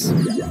deck box.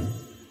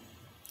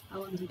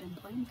 How long have you been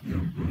playing?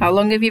 How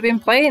long have you been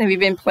playing? Have you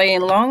been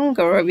playing long,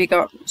 or have you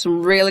got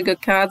some really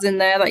good cards in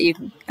there that you're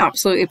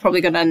absolutely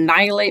probably going to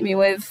annihilate me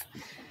with?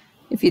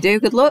 If you do,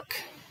 good luck.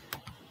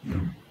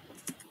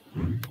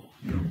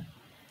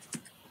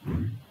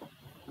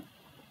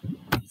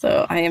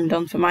 So I am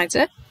done for my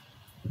turn.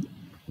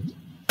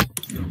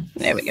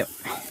 There we go.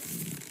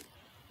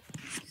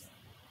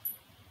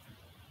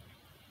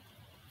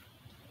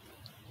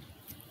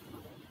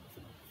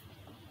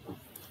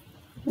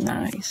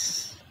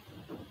 Nice.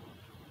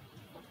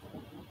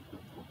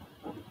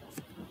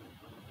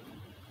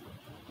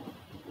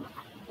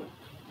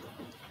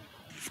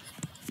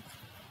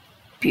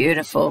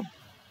 Beautiful.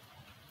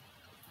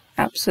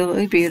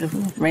 Absolutely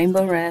beautiful.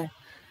 Rainbow rare.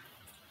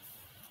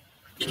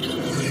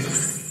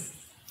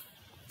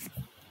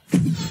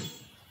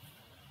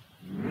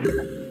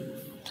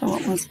 So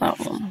what was that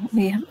one?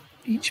 We have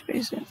each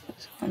base in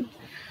this one.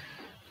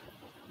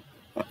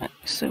 Right,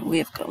 so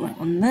we've got that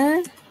one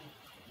there.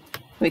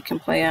 We can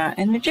play our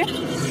energy.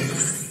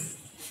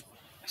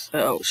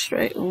 So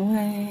straight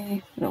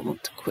away, we don't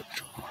want to quick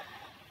draw.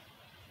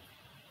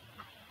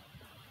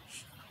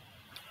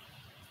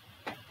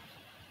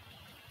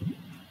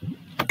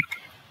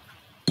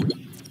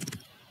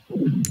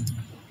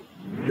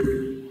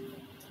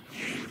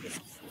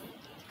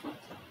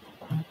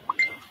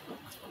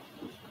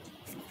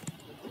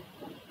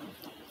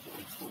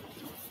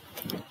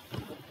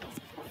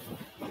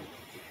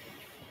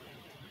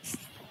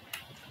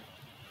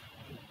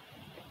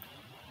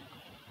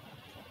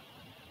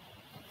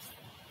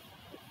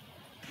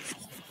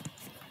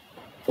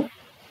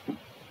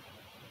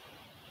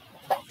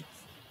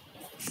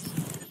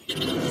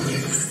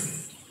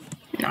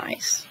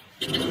 Nice.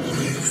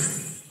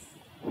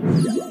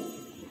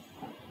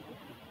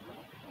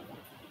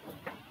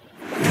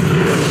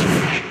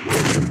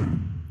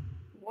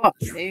 What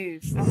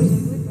move?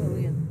 Absolutely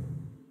brilliant.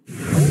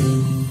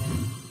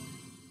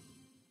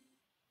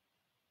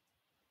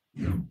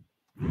 So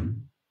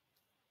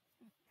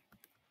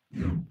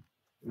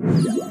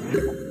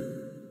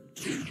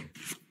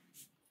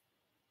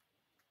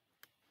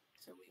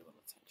we will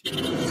attach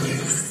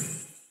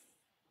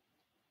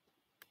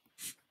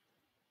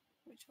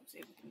which ones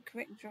we can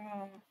quick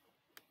draw.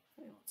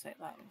 We will take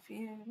that in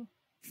view.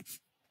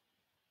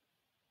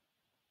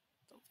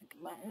 Don't think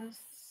it matters.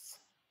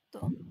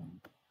 Done.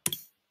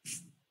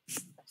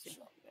 See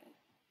what we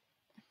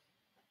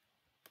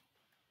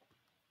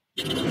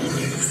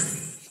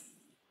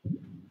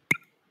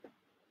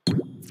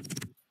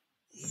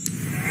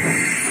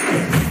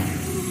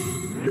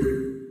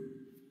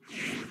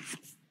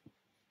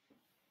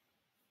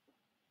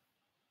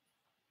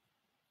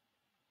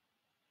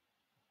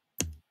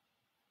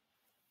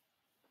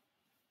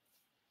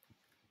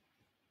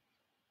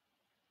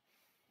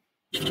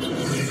I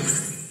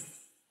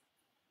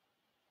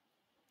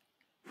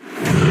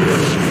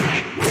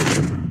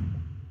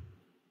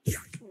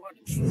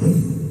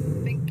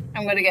think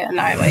I'm going to get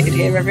annihilated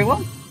here,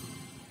 everyone.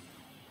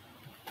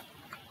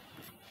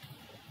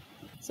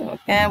 So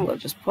again, we'll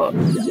just put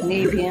the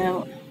navy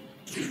out.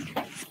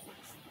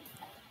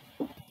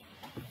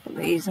 Put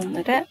these on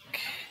the deck.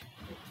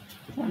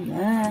 And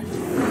there.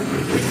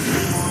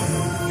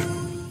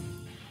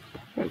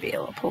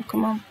 Reveal a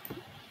Pokemon,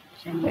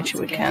 which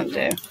we can't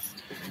do.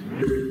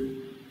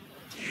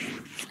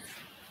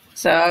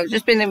 So I've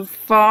just been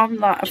informed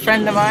that a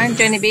friend of mine,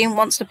 Jenny Bean,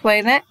 wants to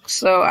play next.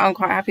 So I'm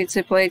quite happy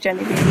to play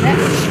Jenny Bean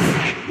next.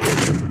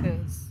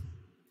 Because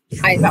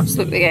I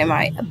absolutely get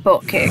my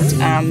butt kicked.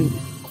 And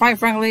quite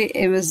frankly,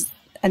 it was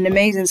an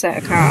amazing set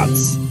of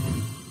cards.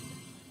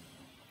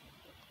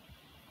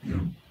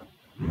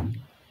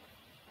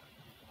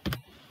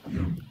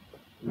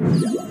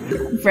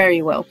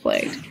 Very well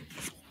played.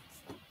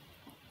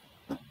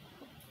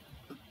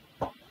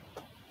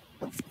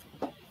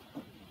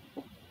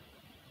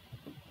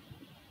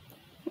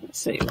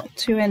 So you want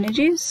 2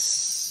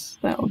 energies,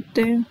 that'll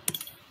do.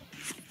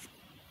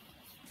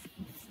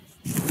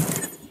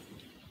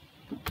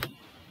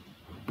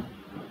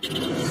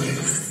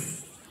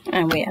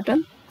 And we are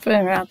done for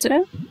our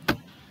turn.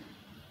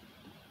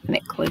 And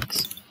it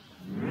clicks.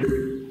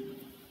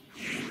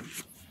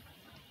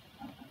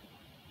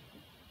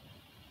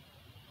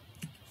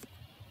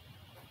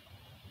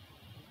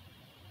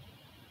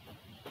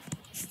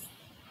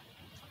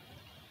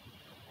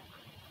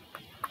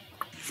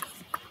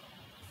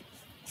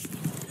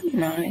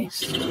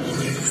 Nice.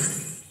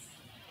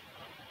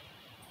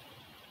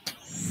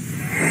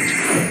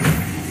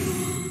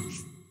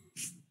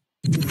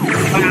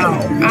 Wow,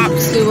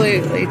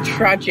 absolutely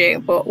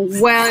tragic, but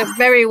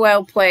very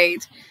well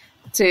played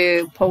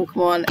to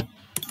Pokemon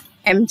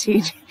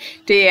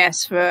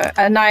MTGS for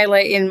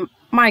annihilating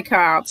my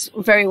cards.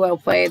 Very well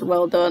played,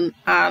 well done,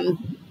 and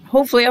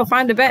hopefully I'll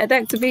find a better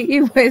deck to beat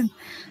you with.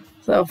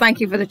 So thank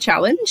you for the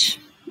challenge.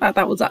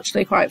 That was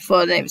actually quite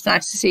fun, and it was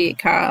nice to see your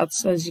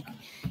cards as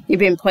you've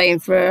been playing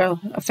for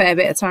a fair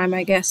bit of time,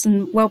 I guess,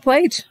 and well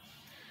played.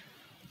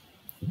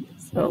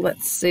 So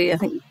let's see, I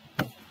think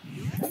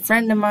a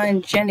friend of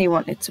mine, Jenny,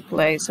 wanted to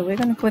play, so we're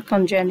going to click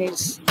on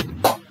Jenny's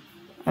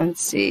and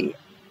see.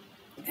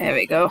 There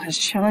we go, has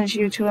challenged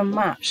you to a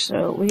match,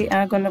 so we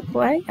are going to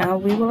play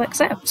and we will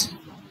accept.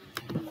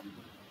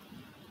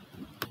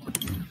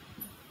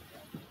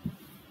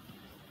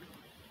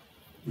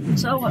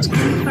 So what's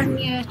coming on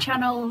your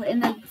channel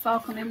in the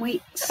forthcoming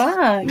weeks?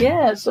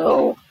 Yeah,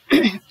 so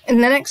in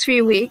the next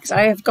few weeks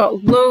I have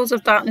got loads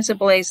of Darkness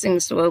Ablaze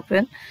things to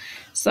open.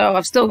 So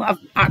I've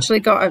actually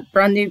got a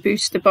brand new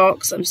booster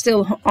box. I'm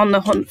still on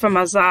the hunt for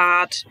my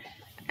Zard.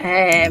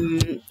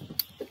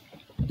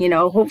 You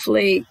know,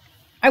 hopefully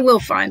I will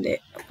find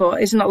it,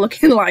 but it's not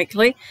looking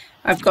likely.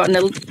 I've got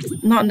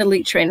not an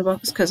Elite Trainer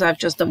box because I've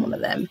just done one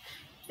of them.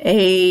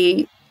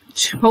 A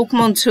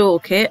Pokemon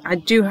Toolkit. I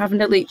do have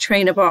an Elite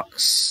Trainer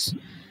box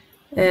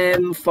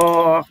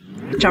for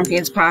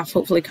Champion's Path,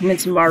 hopefully coming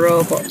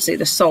tomorrow, but obviously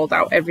they're sold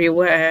out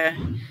everywhere.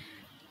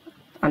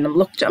 And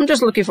I'm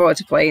just looking forward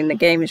to playing the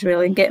games,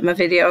 really, and getting my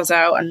videos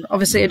out. And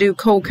obviously I do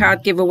code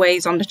card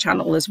giveaways on the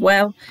channel as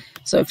well.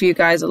 So if you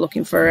guys are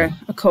looking for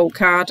a code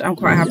card, I'm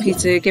quite happy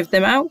to give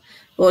them out.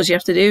 All you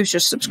have to do is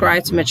just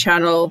subscribe to my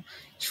channel.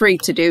 It's free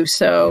to do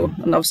so.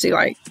 And obviously,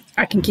 like,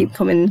 I can keep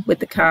coming with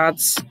the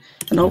cards.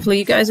 And hopefully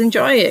you guys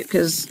enjoy it.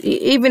 Because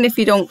even if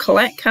you don't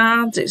collect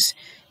cards,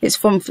 it's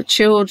fun for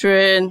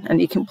children, and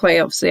you can play,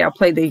 obviously I'll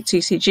play the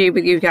TCG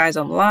with you guys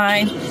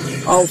online,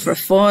 all for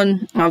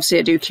fun. Obviously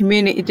I do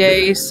community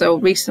days, so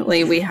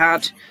recently we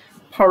had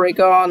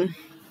Porygon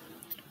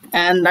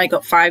and I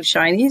got 5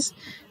 shinies,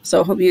 so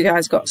I hope you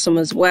guys got some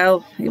as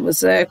well. It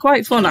was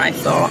quite fun, I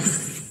thought,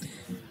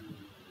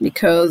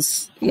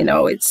 because, you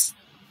know, it's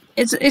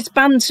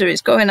banter,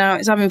 it's going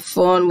out, it's having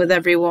fun with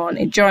everyone,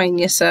 enjoying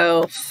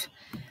yourself,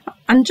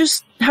 and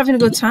just having a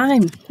good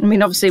time. I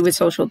mean, obviously with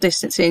social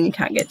distancing, you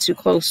can't get too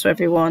close to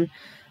everyone.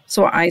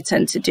 So what I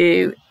tend to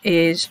do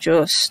is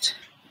just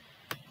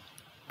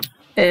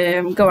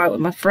go out with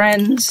my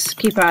friends,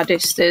 keep our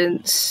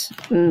distance,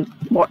 and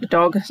walk the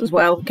dog as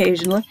well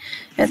occasionally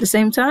at the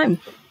same time.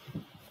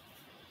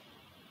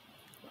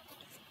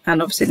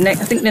 And obviously, I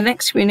think the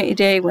next Community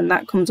Day, when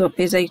that comes up,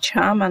 is a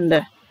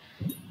Charmander.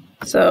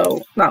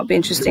 So that'll be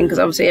interesting, because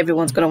obviously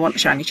everyone's going to want a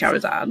shiny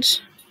Charizard.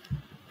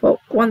 But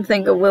one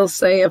thing I will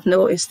say I've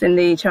noticed in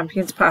the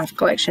Champions Path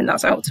collection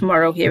that's out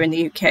tomorrow here in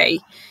the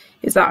UK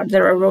is that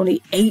there are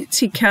only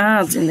 80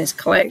 cards in this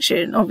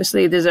collection.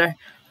 Obviously, there's a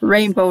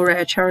Rainbow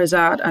Rare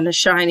Charizard and a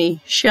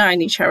shiny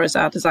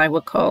Charizard, as I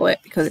would call it,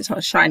 because it's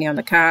not shiny on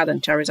the card,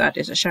 and Charizard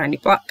is a shiny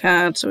black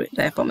card, so it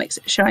therefore makes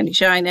it shiny.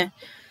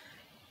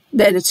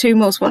 They're the two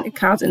most wanted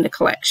cards in the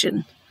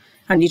collection,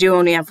 and you do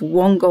only have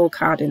one gold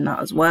card in that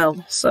as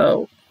well.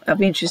 So it'll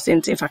be interesting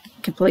to see if I can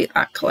complete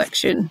that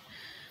collection,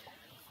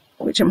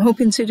 which I'm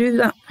hoping to do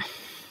that.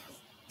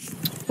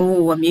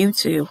 Oh, a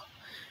Mewtwo.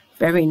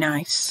 Very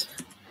nice.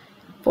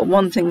 But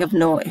one thing I've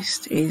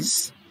noticed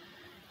is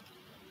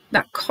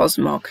that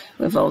Cosmog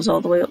evolves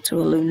all the way up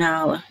to a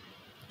Lunala.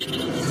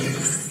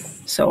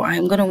 So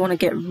I'm going to want to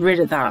get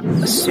rid of that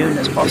as soon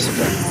as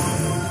possible,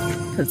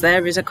 because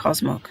there is a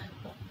Cosmog.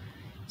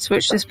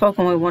 Switch this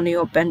Pokemon with one of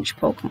your bench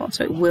Pokemon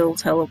so it will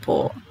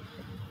teleport.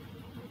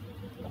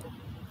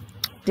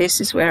 This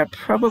is where I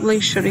probably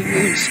should have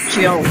used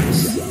Jolt.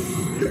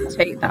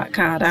 Take that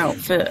card out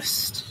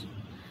first.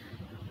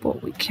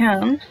 But we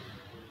can.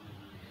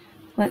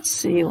 Let's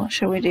see, what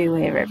shall we do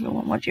here,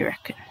 everyone? What do you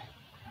reckon?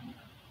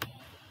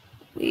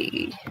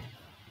 We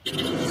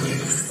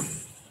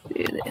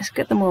do this,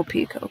 get the more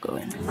Pico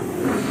going.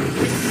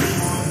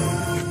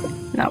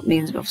 That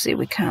means obviously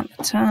we can't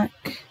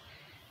attack.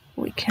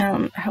 We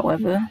can,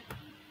 however,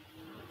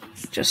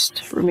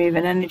 just remove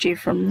an energy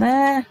from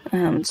there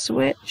and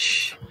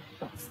switch.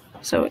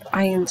 So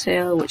Iron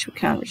Tail, which we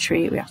can't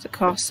retreat, we have to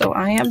cost. So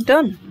I am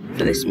done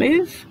for this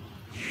move.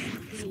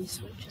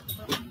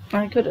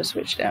 I could have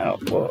switched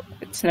out, but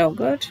it's no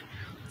good.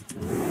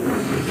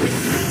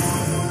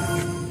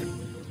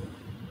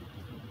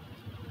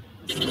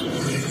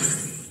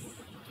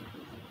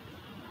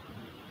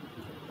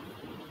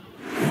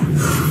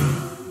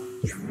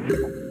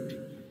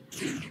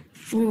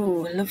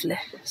 Ooh, lovely.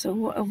 So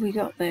what have we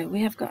got there?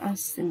 We have got our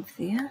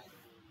Cynthia.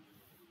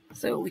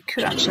 So we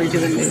could actually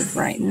do a move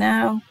right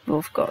now.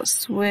 Both got a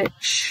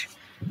switch.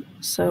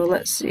 So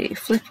let's see.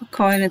 Flip a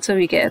coin until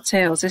we get a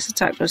tails. This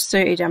attack does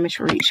 30 damage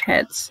for each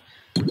heads.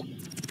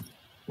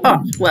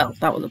 Oh, well,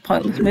 that was a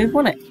pointless move,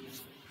 wasn't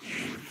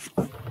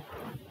it?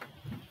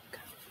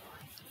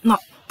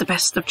 Not the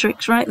best of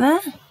tricks right there.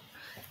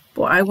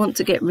 But I want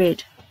to get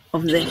rid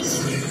of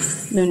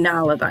this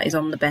Lunala that is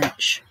on the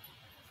bench.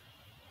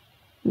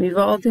 Move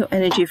all the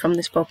energy from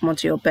this Pokemon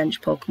to your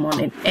bench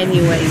Pokemon in any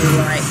way you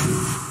like.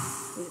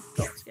 We've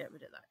got to get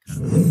rid of that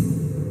card.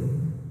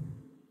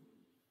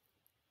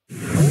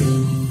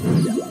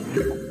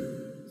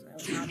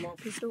 So our more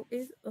pistol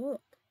is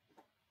up.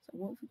 So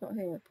what have we got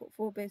here? Put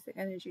 4 basic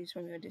energies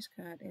from your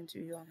discard into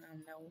your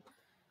hand. Now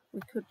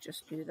we could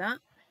just do that.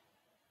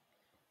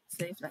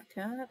 Save that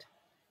card.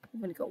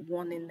 We've only got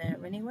 1 in there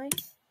anyway.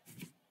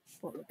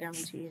 But we're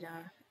guaranteed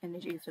our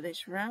energy for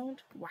this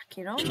round. Whack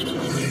it on,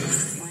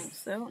 like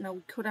so. Now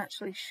we could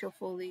actually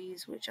shuffle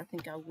these, which I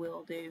think I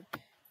will do.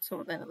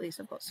 So then at least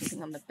I've got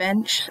something on the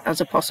bench as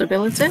a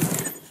possibility.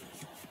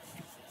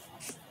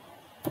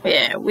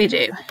 Yeah, we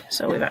do.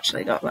 So we've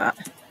actually got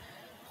that.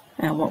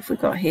 And what have we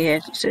got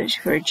here? Search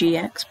for a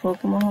GX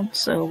Pokemon.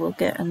 So we'll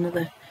get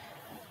another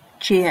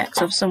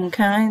GX of some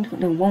kind.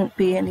 There won't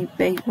be any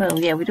well,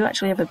 yeah, we do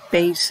actually have a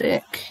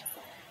basic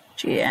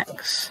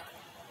GX.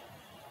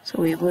 So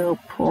we will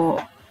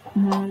put,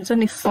 there's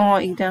only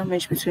 40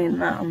 damage between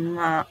that and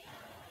that.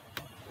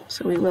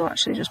 So we will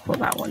actually just put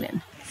that one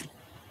in.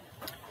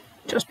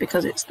 Just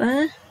because it's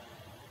there.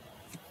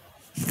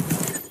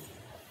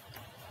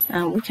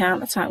 And we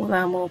can't attack with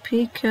our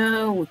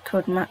Morpeko. We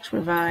could max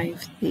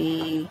revive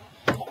the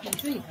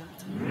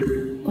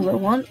other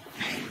one.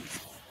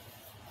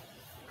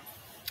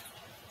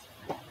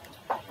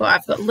 But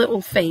I've got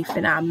little faith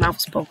in our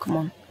mouse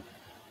Pokemon.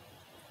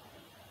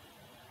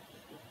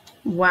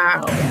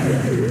 Wow.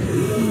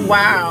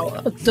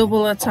 Wow. A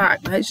double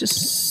attack. That is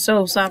just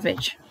so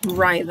savage.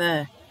 Right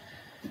there.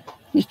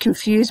 You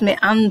confused me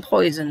and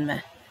poisoned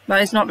me.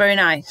 That is not very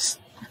nice.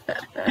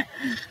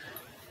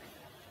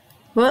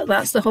 But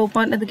that's the whole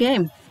point of the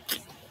game.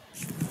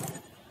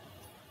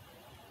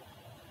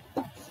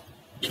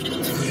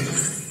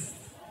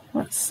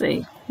 Let's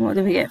see. What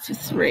do we get for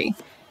 3?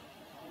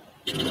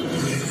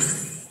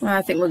 Well,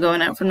 I think we're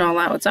going out for an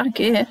all-out attack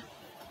here.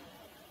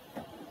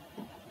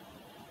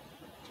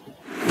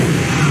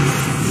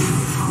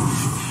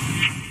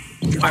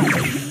 Wow.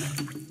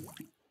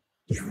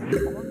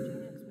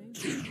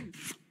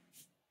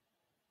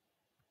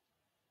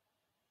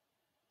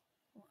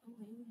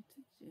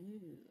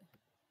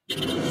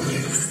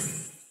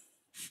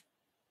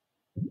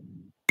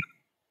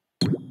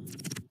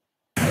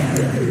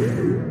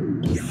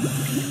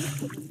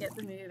 Get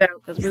the move out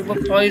because we were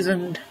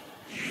poisoned.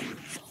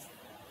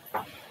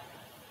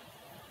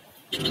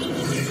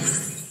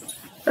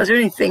 That's the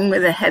only thing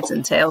with the heads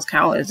and tails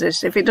counters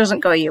is if it doesn't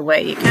go your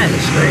way, you're kind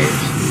of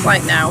screwed.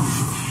 Like now.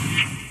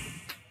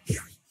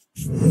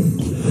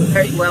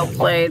 Very well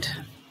played.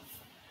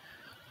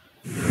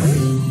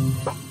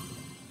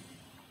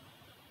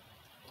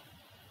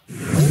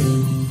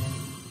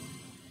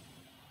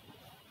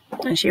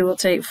 And she will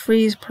take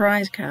 3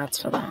 prize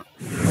cards for that.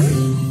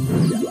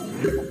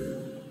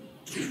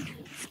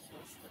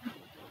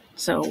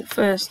 So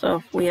first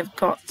off, we have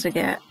got to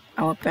get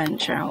our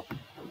bench out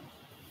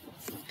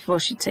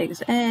before she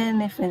takes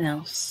anything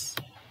else.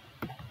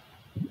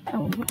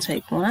 And we'll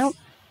take one out.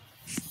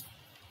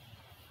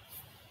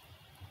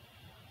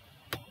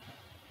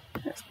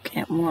 Let's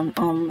get one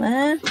on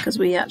there, because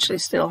we actually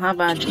still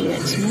have our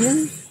GX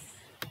move.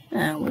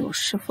 And we will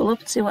shuffle up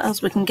and see what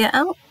else we can get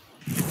out.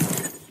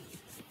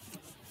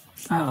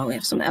 Oh, we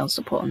have something else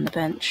to put on the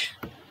bench.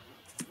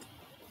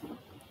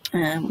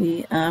 And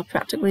we are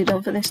practically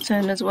done for this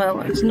turn as well.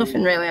 There's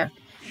nothing really I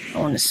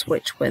want to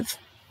switch with.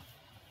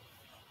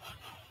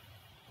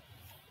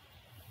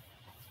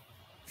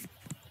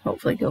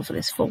 Hopefully go for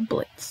this full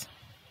blitz.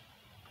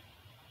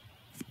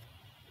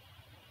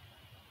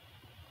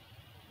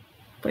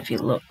 But if you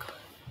look,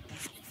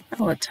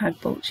 our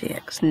Tagboat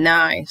GX,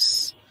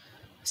 nice.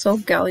 So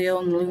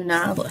Galio and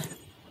Lunala,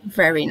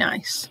 very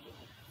nice.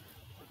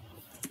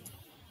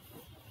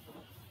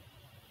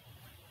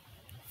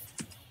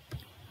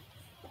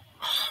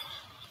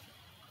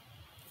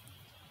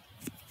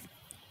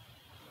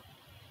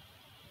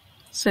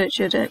 Search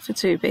your deck for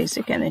 2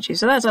 basic energies.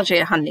 So that's actually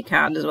a handy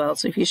card as well.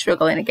 So if you're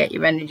struggling to get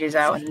your energies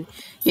out and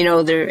you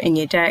know they're in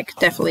your deck,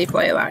 definitely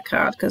play that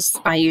card, because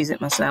I use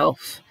it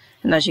myself.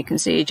 And as you can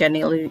see,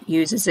 Jenny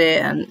uses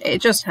it, and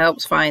it just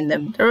helps find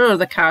them. There are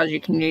other cards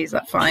you can use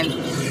that find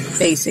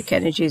basic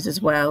energies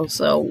as well.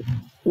 So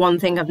one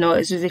thing I've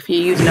noticed is if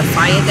you're using a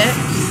fire deck,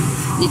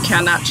 you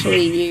can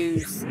actually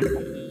use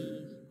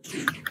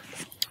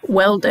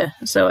Welder.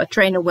 So a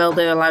trainer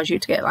Welder allows you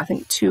to get, I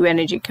think, 2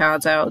 energy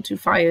cards out, 2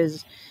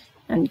 fires,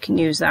 and you can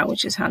use that,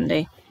 which is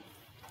handy.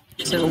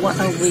 So what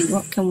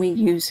can we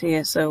use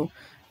here? So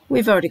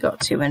we've already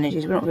got 2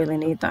 energies. We don't really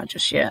need that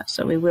just yet.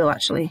 So we will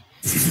actually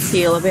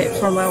heal a bit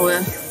from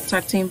our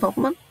tag team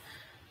Pokemon.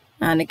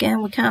 And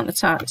again, we can't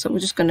attack, so we're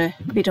just going to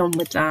be done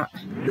with that.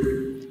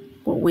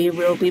 But we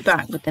will be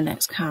back with the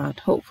next card,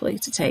 hopefully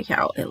to take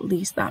out at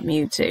least that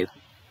Mewtwo.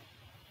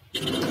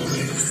 She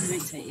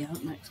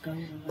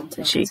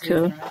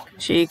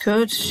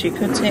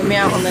could take me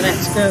out on the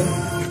next go,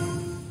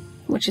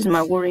 which is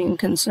my worrying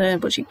concern,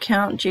 but she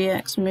can't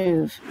GX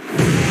move.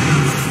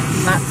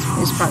 That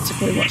is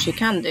practically what she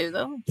can do,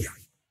 though.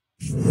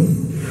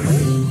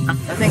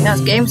 I think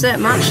that's game, set,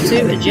 match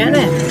 2 with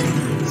Jenny.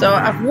 So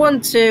I've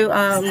won 2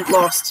 and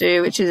lost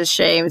 2, which is a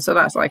shame. So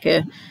that's like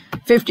a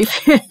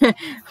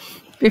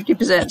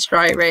 50%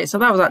 strike rate. So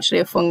that was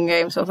actually a fun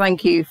game. So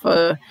thank you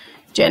for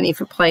Jenny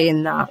for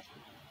playing that.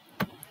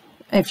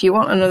 If you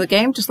want another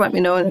game, just let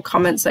me know in the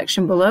comment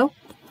section below,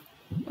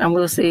 and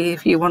we'll see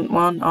if you want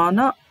one or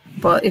not.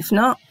 But if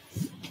not,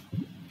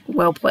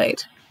 well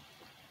played.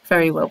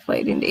 Very well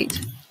played indeed.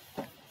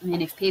 I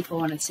mean, if people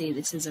want to see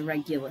this as a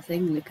regular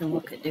thing, we can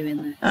look at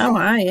doing this.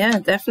 Oh, yeah,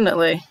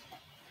 definitely.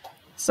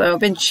 So I've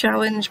been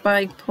challenged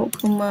by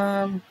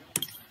Pokemon.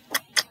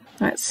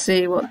 Let's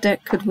see, what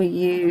deck could we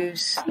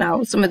use?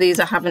 Now, some of these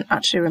I haven't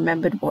actually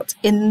remembered what's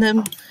in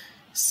them.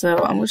 So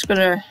I'm just going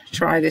to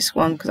try this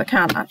one because I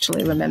can't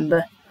actually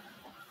remember.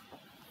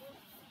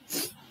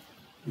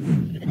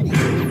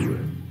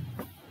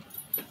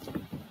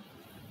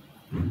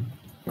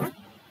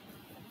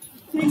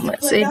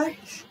 Let's see.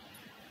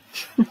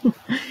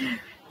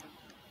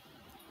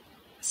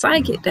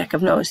 Psychic deck,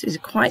 I've noticed, is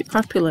quite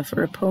popular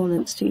for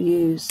opponents to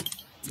use.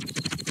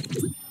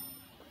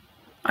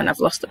 And I've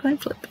lost a coin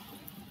flip.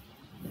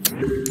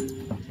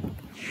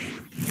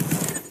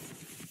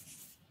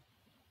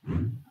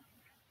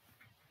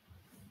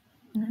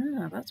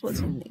 Ah, that's what's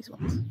in these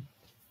ones.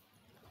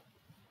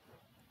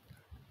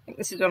 I think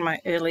this is one of my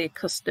early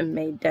custom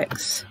made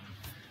decks.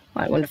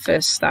 Like when I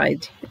first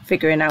started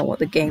figuring out what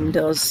the game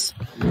does.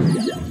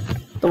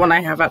 The one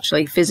I have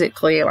actually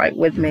physically like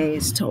with me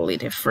is totally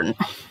different.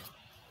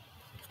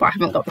 But I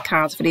haven't got the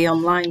cards for the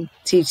online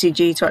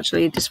TCG to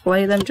actually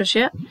display them just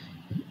yet,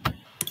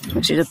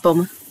 which is a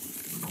bummer.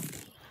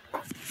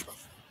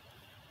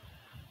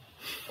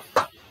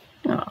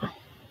 Oh,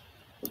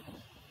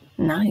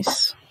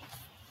 nice.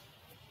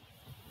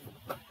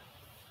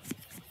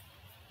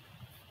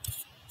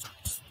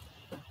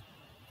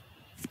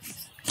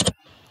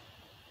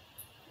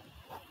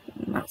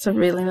 That's a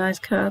really nice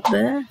card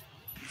there.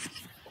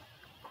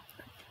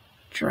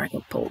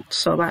 Dragapult.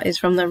 So that is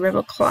from the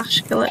River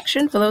Clash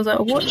collection, for those that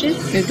are watching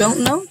who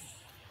don't know.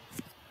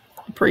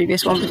 The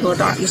previous one before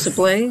Darkness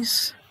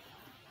Ablaze.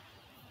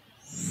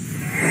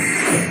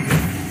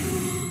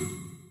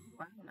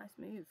 Wow, nice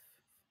move.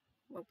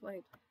 Well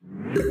played.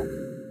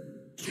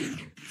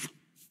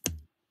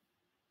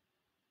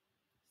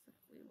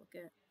 So we will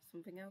get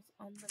something else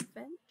on the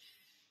bench.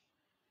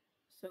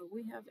 So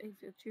we have,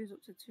 if you choose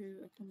up to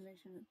 2, a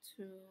combination of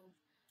 2.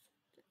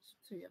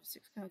 So you have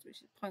 6 cards,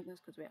 which is pointless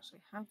because we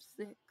actually have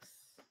 6.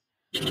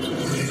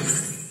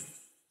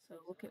 So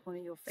look at one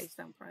of your face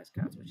down prize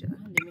cards, which is a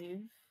handy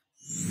move.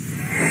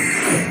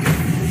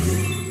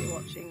 If you're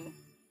watching.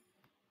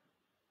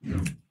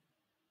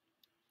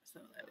 So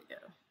there we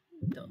go.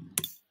 Done.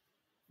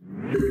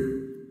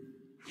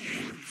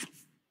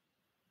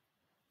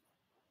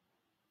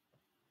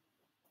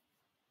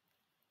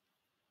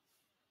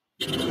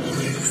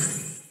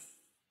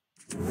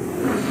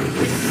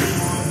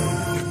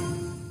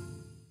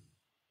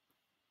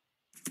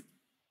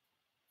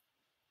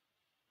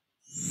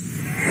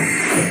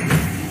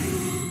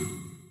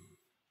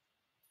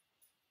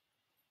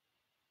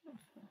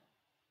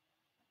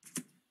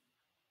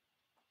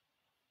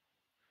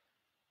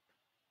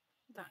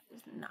 That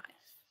is nice.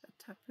 A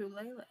Tapu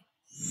Lele.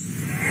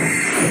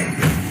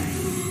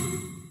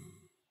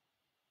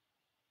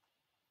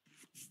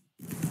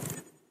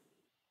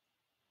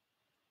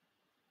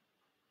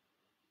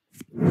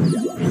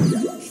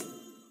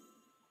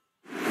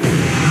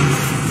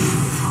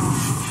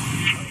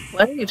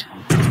 Played.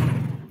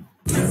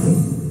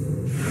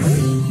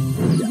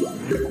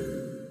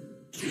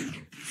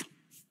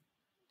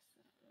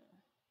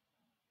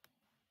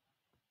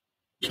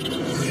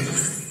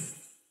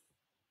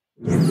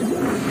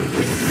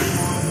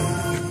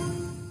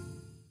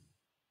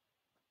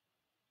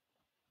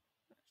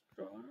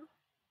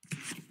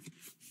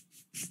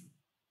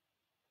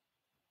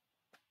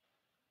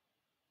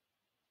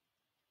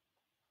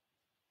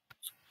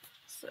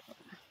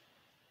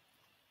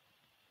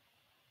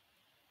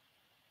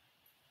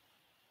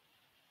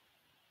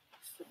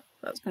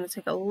 So that's going to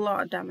take a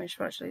lot of damage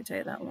to actually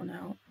take that one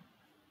out.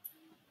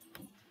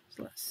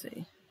 So let's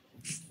see.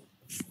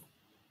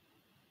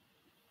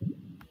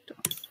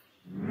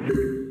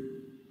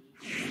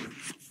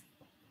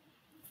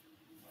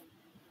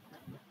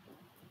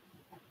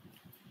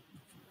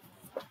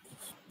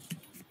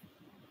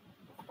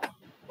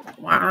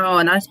 Wow,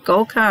 a nice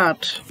gold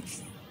card.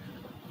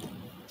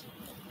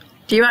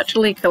 Do you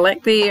actually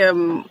collect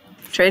the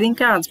trading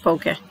cards,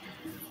 Poker?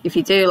 If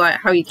you do, like,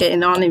 how are you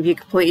getting on? Have you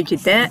completed your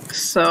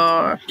decks,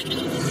 or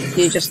do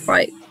you just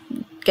like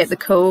get the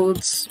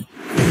codes?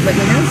 Let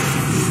me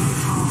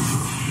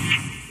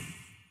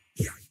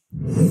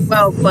know.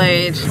 Well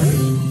played.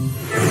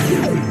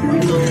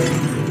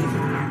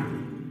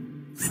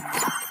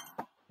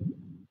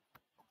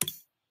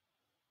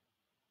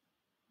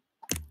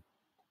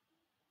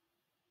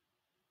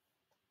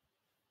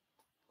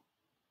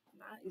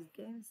 That is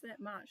game, set,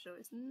 match. So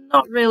it's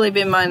not really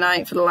been my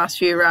night for the last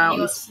few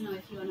rounds.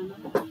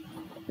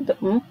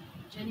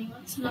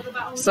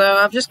 So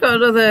I've just got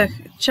another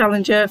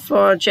challenger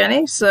for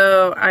Jenny,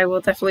 so I will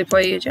definitely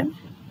play you, Jenny.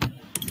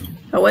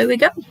 Away we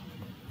go.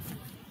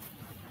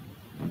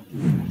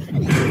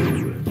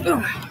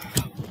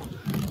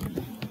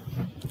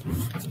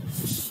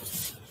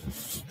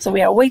 So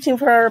we are waiting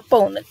for our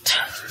opponent.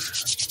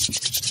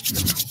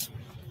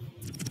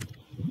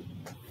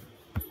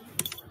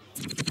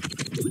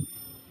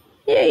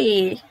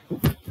 Yay!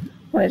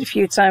 One of the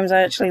few times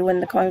I actually win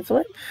the coin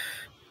flip.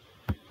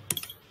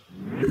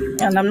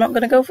 And I'm not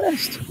going to go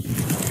first.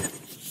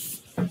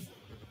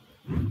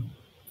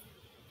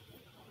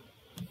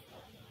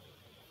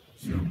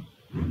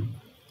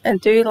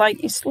 And do you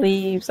like your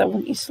sleeves? I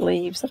want your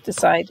sleeves, I've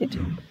decided.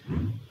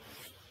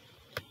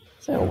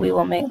 So we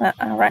will make that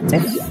our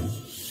active.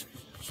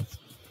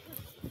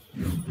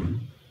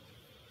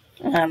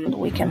 And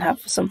we can have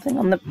something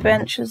on the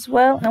bench as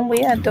well. And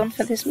we are done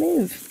for this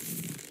move.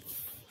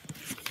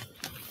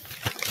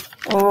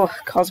 Oh,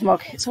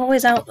 Cosmog, it's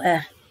always out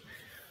there.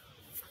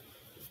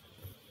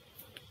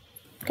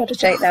 Got to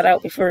take that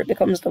out before it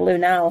becomes the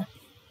Lunala.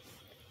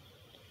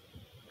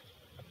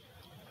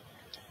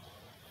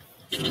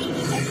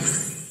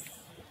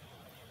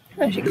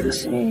 As you can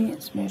see,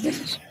 it's moving.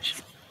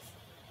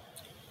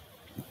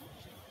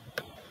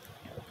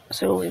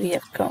 So we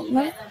have got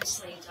that. Them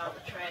sleeves out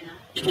the trainer.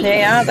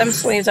 They are. Them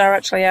sleeves are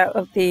actually out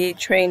of the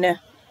trainer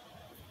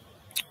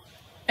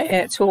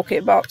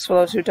toolkit box, for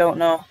those who don't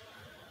know.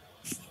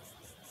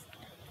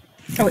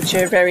 Which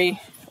are very,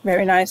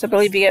 very nice. I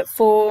believe you get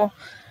 4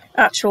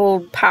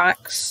 actual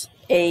packs,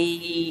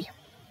 your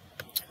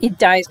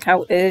dice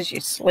counters,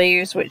 your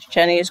sleeves, which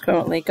Jenny has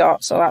currently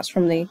got, so that's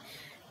from the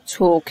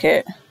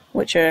toolkit,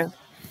 which are,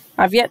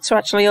 I've yet to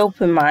actually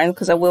open mine,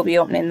 because I will be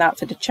opening that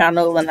for the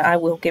channel, and I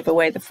will give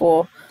away the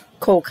 4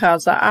 code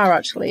cards that are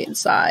actually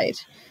inside.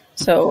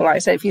 So like I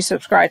said, if you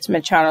subscribe to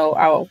my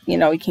channel,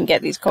 you can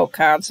get these code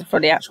cards for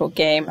the actual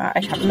game. I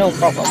have no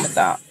problem with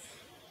that.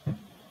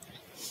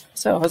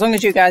 So as long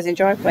as you guys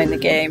enjoy playing the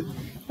game,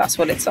 that's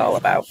what it's all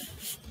about.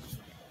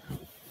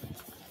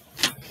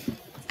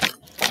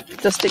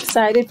 Just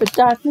excited for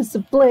Darkness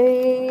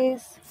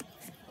Ablaze.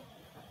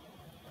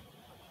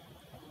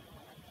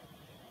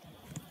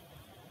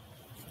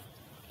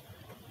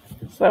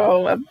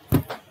 So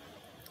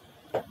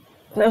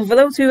for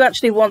those who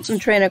actually want some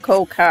trainer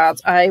code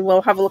cards, I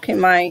will have a look in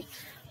my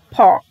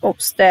pot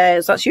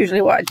upstairs. That's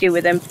usually what I do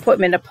with them. Put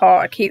them in a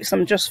pot. I keep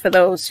some just for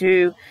those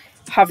who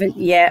haven't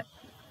yet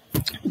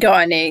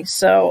got any.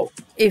 So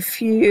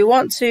if you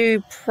want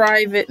to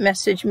private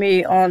message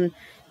me on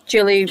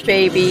Jilly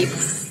Baby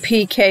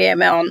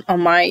PKM on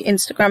my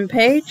Instagram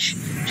page,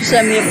 just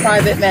send me a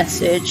private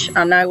message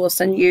and I will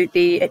send you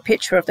a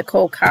picture of the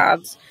code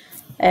cards.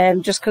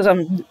 Just because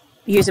I'm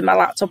using my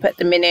laptop at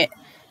the minute,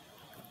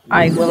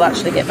 I will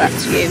actually get back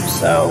to you.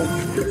 So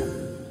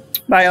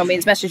by all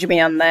means, message me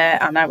on there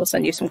and I will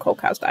send you some code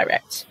cards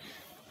direct,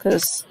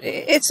 because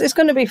it's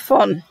going to be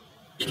fun.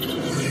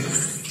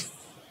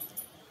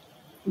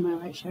 Am I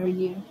right sharing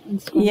your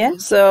Instagram? Yeah,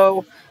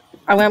 so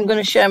I'm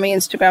going to share my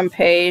Instagram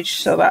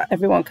page so that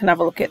everyone can have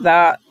a look at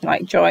that,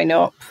 like join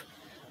up.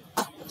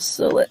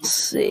 So let's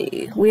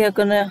see, we are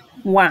going to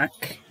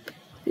whack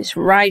this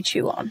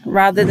Raichu on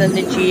rather than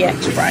the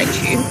GX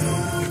Raichu.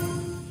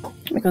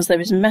 because there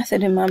is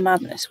method in my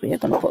madness, we are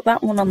going to put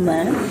that one on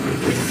there.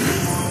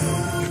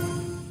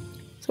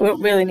 So we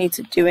don't really need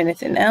to do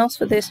anything else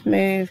for this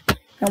move,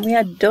 and we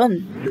are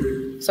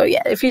done. So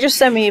yeah, if you just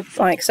send me,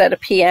 like I said, a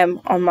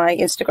PM on my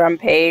Instagram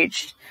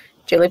page,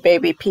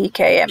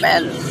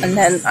 JillyBabyPKMN, and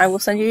then I will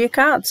send you your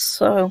cards.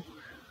 So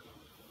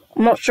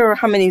I'm not sure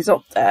how many's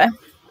up there,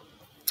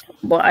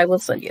 but I will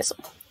send you some,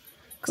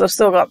 because I've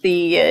still got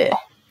the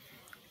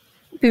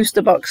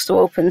booster box to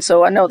open,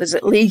 so I know there's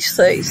at least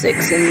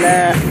 36 in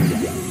there.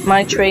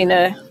 My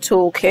trainer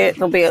toolkit,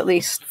 there'll be at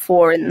least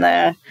 4 in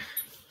there,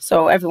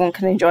 so everyone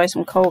can enjoy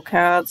some cold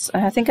cards.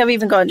 And I think I've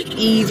even got an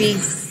Eevee.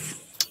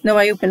 No,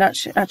 I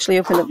actually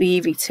opened up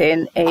the Eevee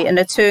tin, an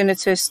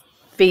Eternatus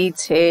V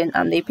tin,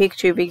 and the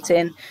Pikachu V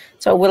tin,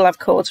 so we'll have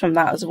codes from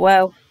that as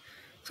well.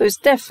 So it's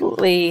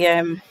definitely,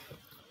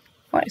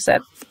 like I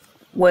said,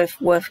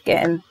 worth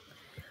getting.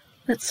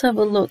 Let's have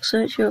a look.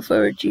 Search here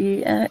for a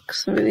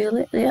GX. Reveal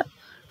it. Yep.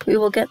 We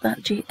will get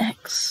that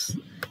GX.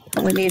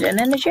 And we need an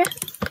energy.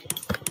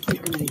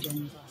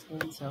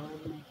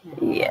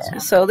 Yeah,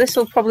 so this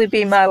will probably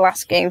be my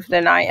last game for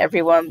the night,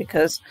 everyone,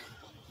 because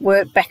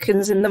work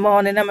beckons in the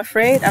morning, I'm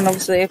afraid. And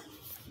obviously,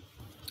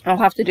 I'll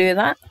have to do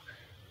that.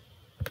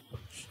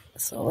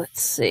 So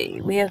let's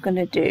see. We are going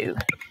to do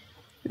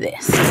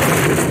this.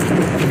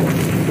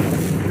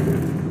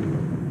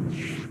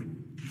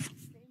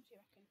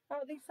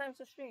 These types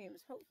of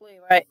streams, hopefully,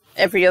 right,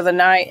 every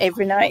night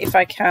if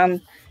I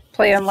can,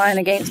 play online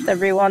against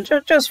everyone,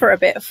 just for a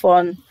bit of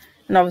fun.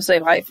 And obviously,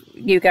 like,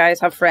 you guys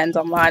have friends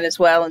online as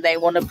well, and they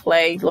want to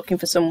play, looking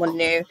for someone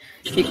new,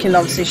 you can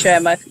obviously share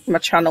my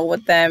channel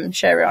with them,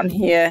 share it on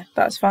here,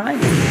 that's fine.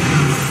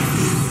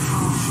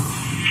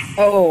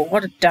 Oh,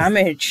 what a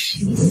damage.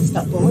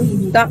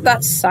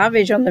 That's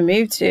savage on the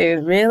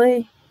Mewtwo,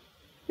 really?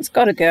 It's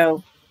got to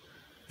go.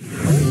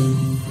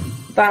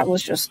 That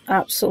was just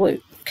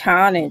absolute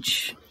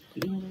carnage.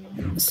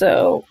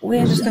 So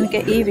we're just going to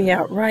get Eevee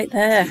out right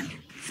there.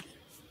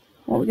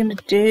 What are we going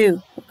to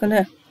do? We're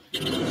going to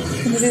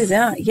do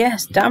that.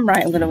 Yes, damn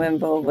right I'm going to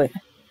involve it.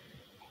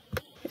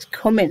 It's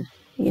coming.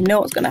 You know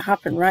what's going to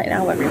happen right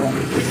now, everyone.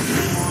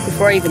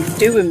 Before I even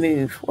do a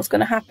move, what's going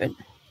to happen?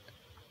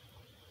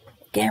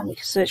 Again, we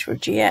can search for a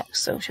GX.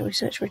 So shall we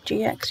search for a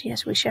GX?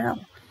 Yes, we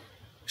shall.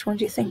 Which one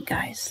do you think,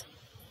 guys?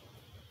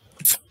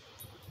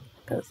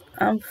 Because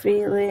I'm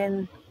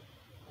feeling...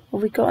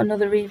 Have we got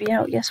another Eevee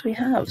out? Yes, we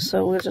have.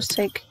 So we'll just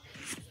take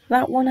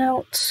that one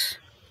out.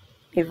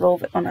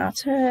 Evolve it on our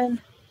turn.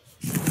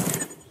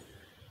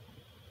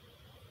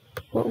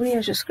 But we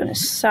are just going to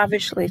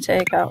savagely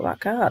take out that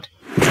card.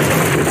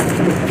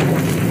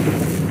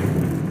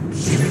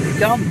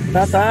 Gone.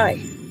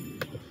 Bye-bye.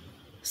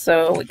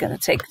 So we're going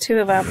to take 2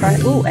 of our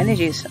prize. Ooh,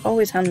 energies.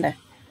 Always handy.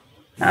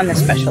 And the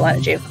special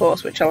energy, of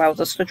course, which allows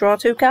us to draw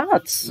 2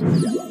 cards.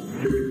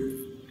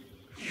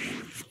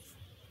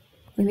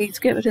 We need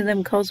to get rid of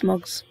them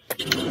Cosmogs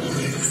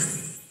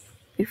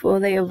before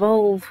they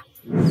evolve.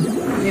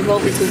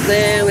 Evolve until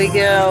there we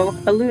go.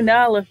 A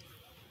Lunala.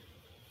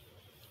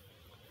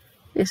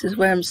 This is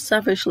where I'm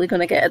savagely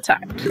going to get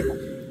attacked.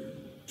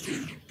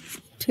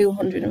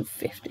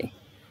 250.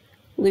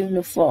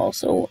 Luna 4.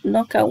 So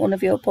knock out one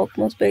of your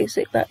Pokemon's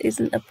basic. That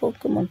isn't a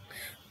Pokemon.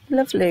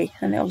 Lovely.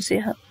 And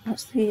obviously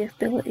that's the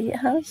ability it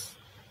has.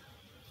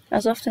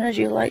 As often as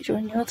you like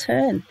during your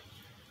turn.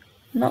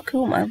 Not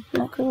cool, man.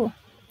 Not cool.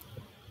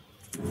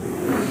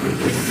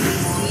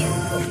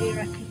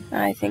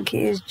 I think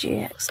it is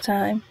GX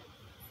time.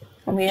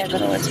 And we are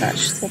going to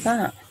attach to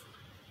that.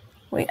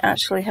 We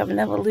actually have an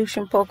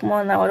evolution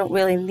Pokemon now. I don't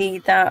really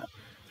need that.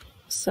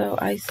 So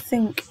I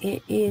think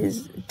it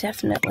is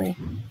definitely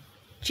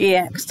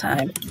GX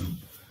time. At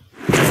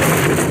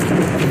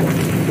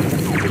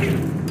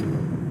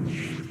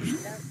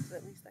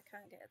least I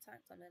can't get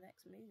attacked on the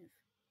next move.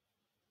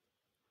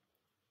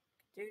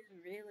 Do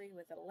really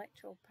with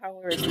Electro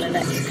Power as the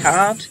next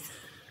card,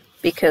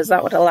 because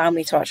that would allow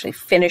me to actually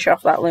finish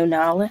off that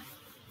Lunala.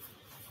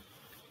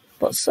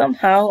 But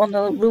somehow, on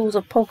the rules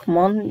of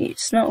Pokemon,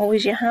 it's not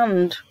always your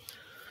hand.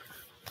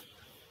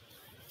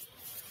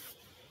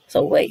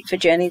 So wait for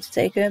Jenny to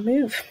take her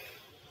move.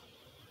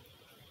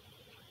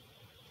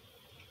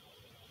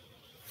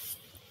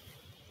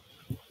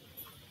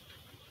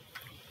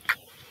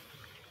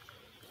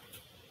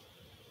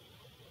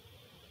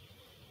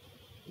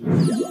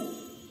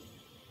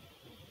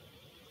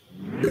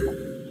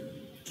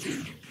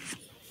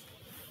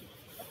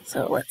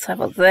 So let's have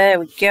a,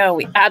 there we go,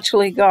 we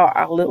actually got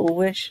our little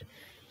wish.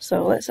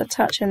 So let's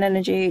attach an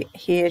energy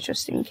here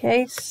just in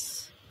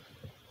case.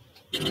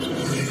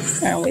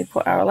 And we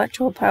put our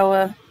electrical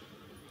power,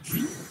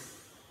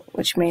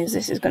 which means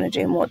this is going to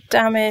do more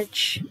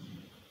damage.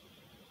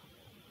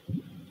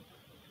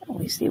 And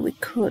we see we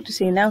could,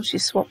 see now she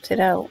swapped it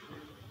out.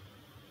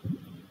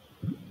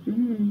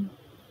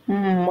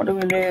 What do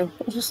we do?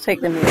 We'll just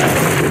take them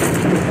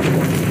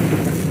out.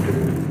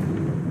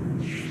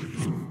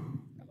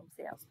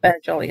 Better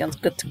Jollygon's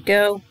good to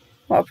go.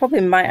 What I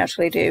probably might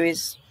actually do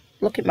is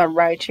look at my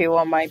Raichu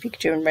or my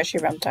Pikachu and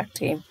Reshiram tag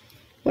team,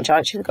 which I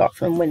actually got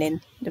from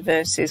winning the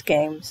Versus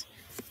games.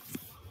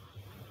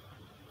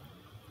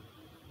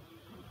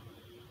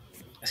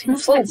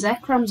 Looks like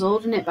Zekram's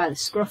holding it by the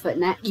scruff at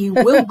neck. You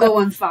will go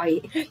and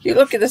fight. You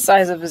look at the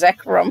size of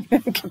Zekrom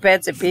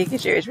compared to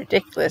Pikachu, it's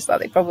ridiculous that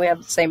they probably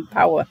have the same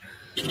power.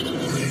 I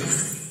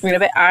mean, I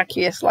bet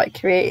Arceus like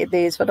created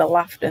these for the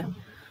laughter.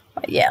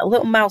 Like, yeah, a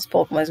little mouse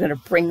Pokemon is going to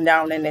bring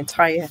down an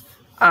entire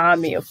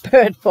army of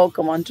bird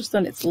Pokemon just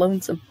on its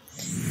lonesome.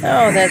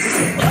 Oh, there's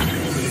a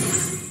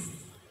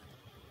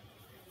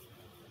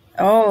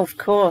Oh, of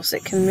course,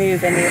 it can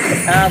move any of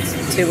the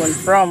cards to and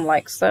from,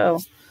 like so.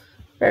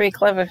 Very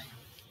clever.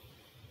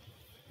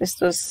 This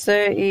does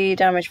 30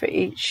 damage for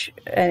each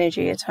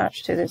energy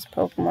attached to this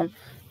Pokemon.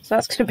 So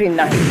that's going to be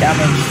 90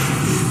 damage.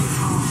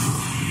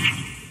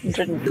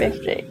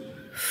 150.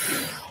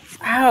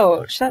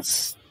 Ouch, that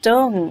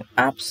stung.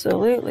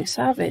 Absolutely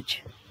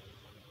savage.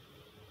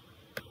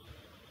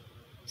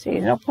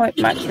 See, no point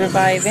max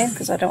reviving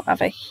because I don't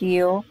have a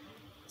heal.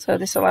 So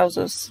this allows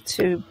us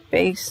to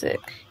basic.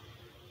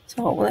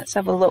 So let's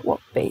have a look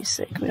what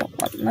basic. We don't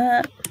want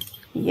that.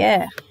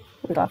 Yeah,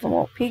 we'll have a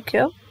more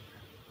Pico.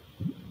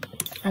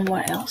 And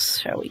what else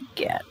shall we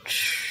get?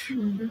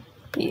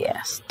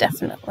 Yes,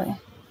 definitely.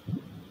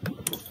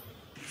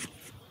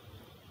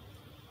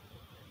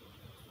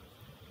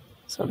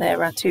 So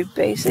there are 2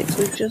 basics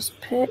we've just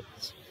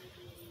picked.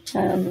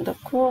 And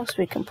of course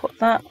we can put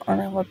that on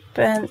our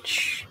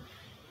bench.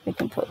 We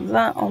can put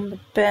that on the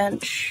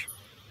bench.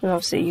 We've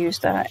obviously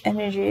used our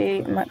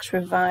energy, max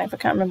revive. I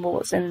can't remember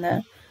what's in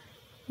there.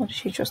 What did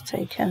she just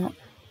take out?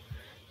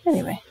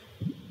 Anyway.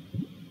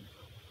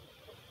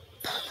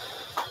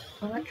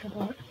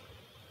 Electrobot.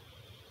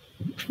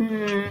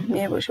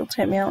 Yeah, but she'll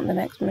take me out in the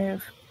next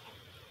move.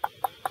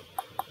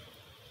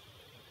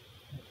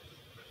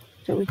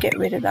 Do we get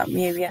rid of that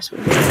Mew? Yes, we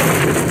do.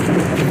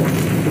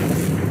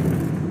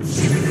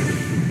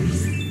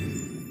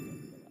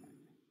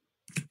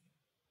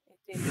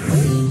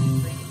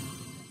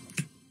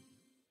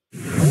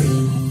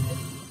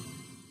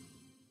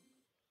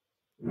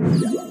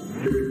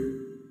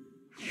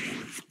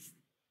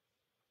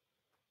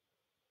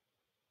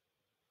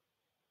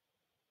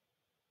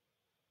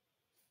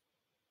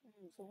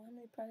 So how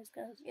many prize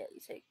cards do you get? You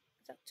take,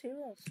 is that 2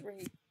 or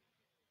 3?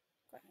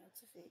 Quite hard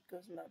to see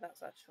because no,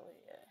 that's actually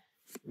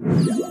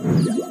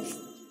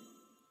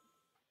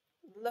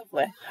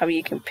lovely how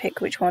you can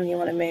pick which one you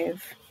want to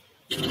move.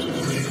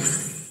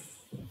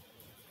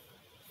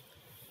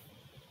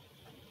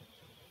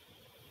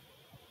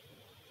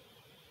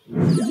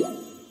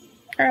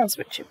 I'll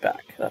switch it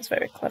back. That's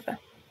very clever.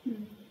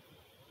 You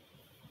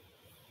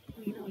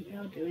know what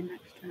you're doing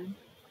next time.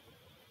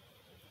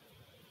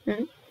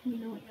 You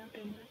know what you're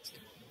doing next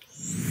time.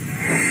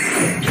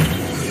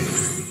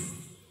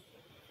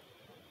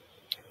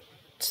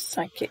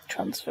 Psychic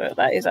transfer.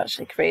 That is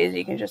actually crazy.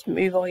 You can just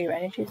move all your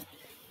energies.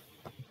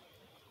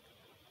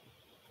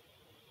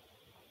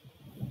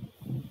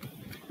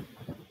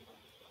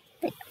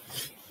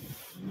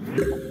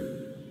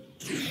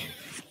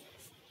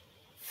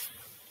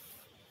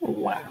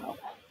 Wow.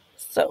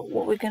 So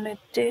what we're gonna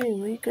do,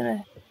 we're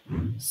gonna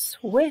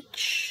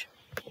switch.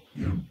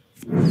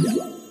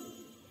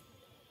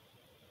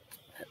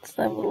 Let's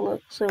have a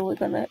look. So we're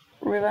gonna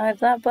revive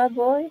that bad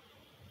boy.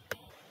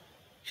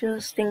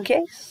 Just in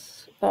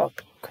case. Oh,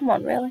 come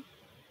on, really?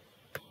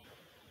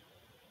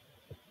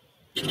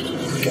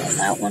 Get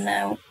that one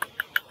out.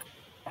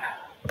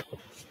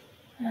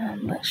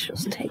 And let's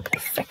just take the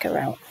thicker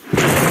out.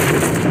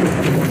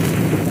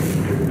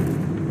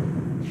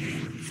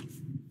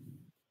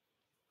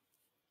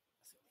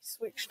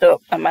 Switched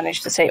up. I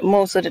managed to take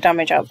most of the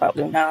damage out of that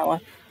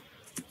Lunala.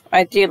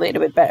 Ideally, it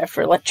would be better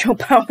for Electro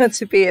Power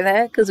to be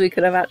there because we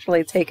could have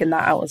actually taken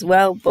that out as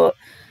well, but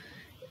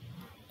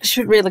I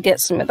should really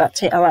get something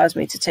that allows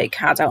me to take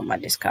cards out of my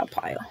discard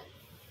pile.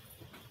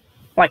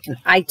 Like an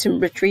item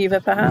retriever,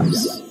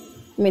 perhaps.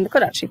 I mean, there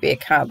could actually be a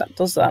card that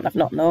does that, and I've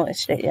not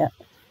noticed it yet.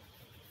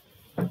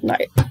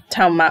 Like,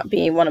 Town Map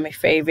being one of my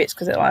favourites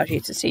because it allows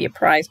you to see your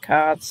prize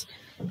cards.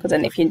 Because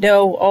then if you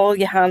know all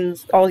your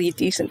hands, all your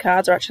decent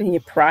cards are actually in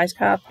your prize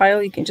card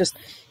pile, you can just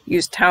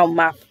use Town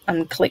Map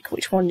and click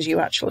which ones you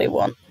actually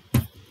want.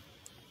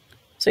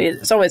 So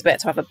it's always better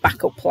to have a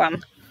backup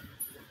plan.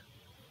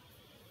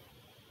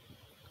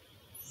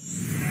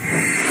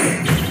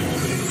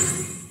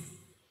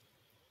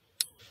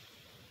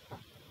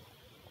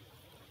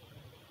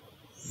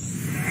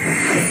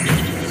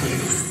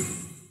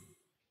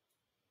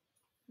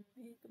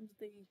 Here comes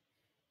the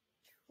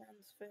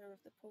transfer of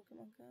the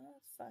Pokemon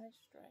card, Side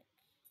Strike,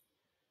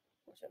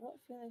 which I've got a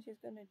feeling she's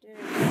going to do.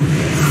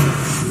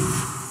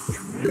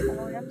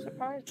 Oh, I am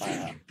surprised by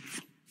that.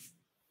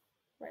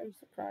 I'm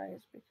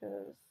surprised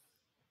because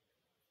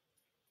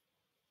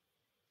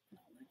I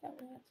can't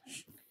really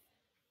attack.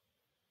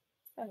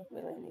 I don't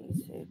really need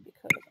to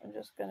because I'm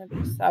just going to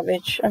be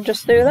savage and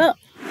just do that.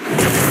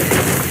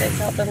 Take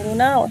out the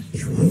Lunala.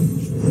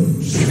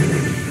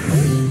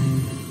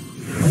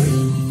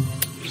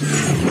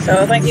 So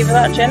thank you for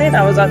that, Jenny.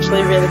 That was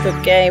actually a really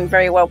good game.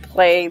 Very well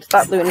played.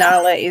 That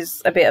Lunala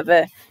is a bit of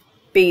a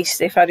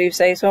beast, if I do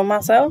say so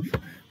myself.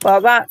 Well,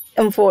 that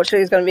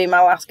unfortunately is going to be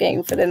my last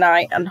game for the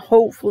night, and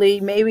hopefully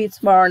maybe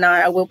tomorrow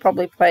night I will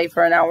probably play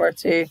for an hour or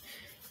two.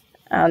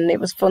 And it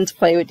was fun to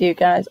play with you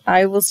guys.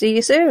 I will see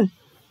you soon.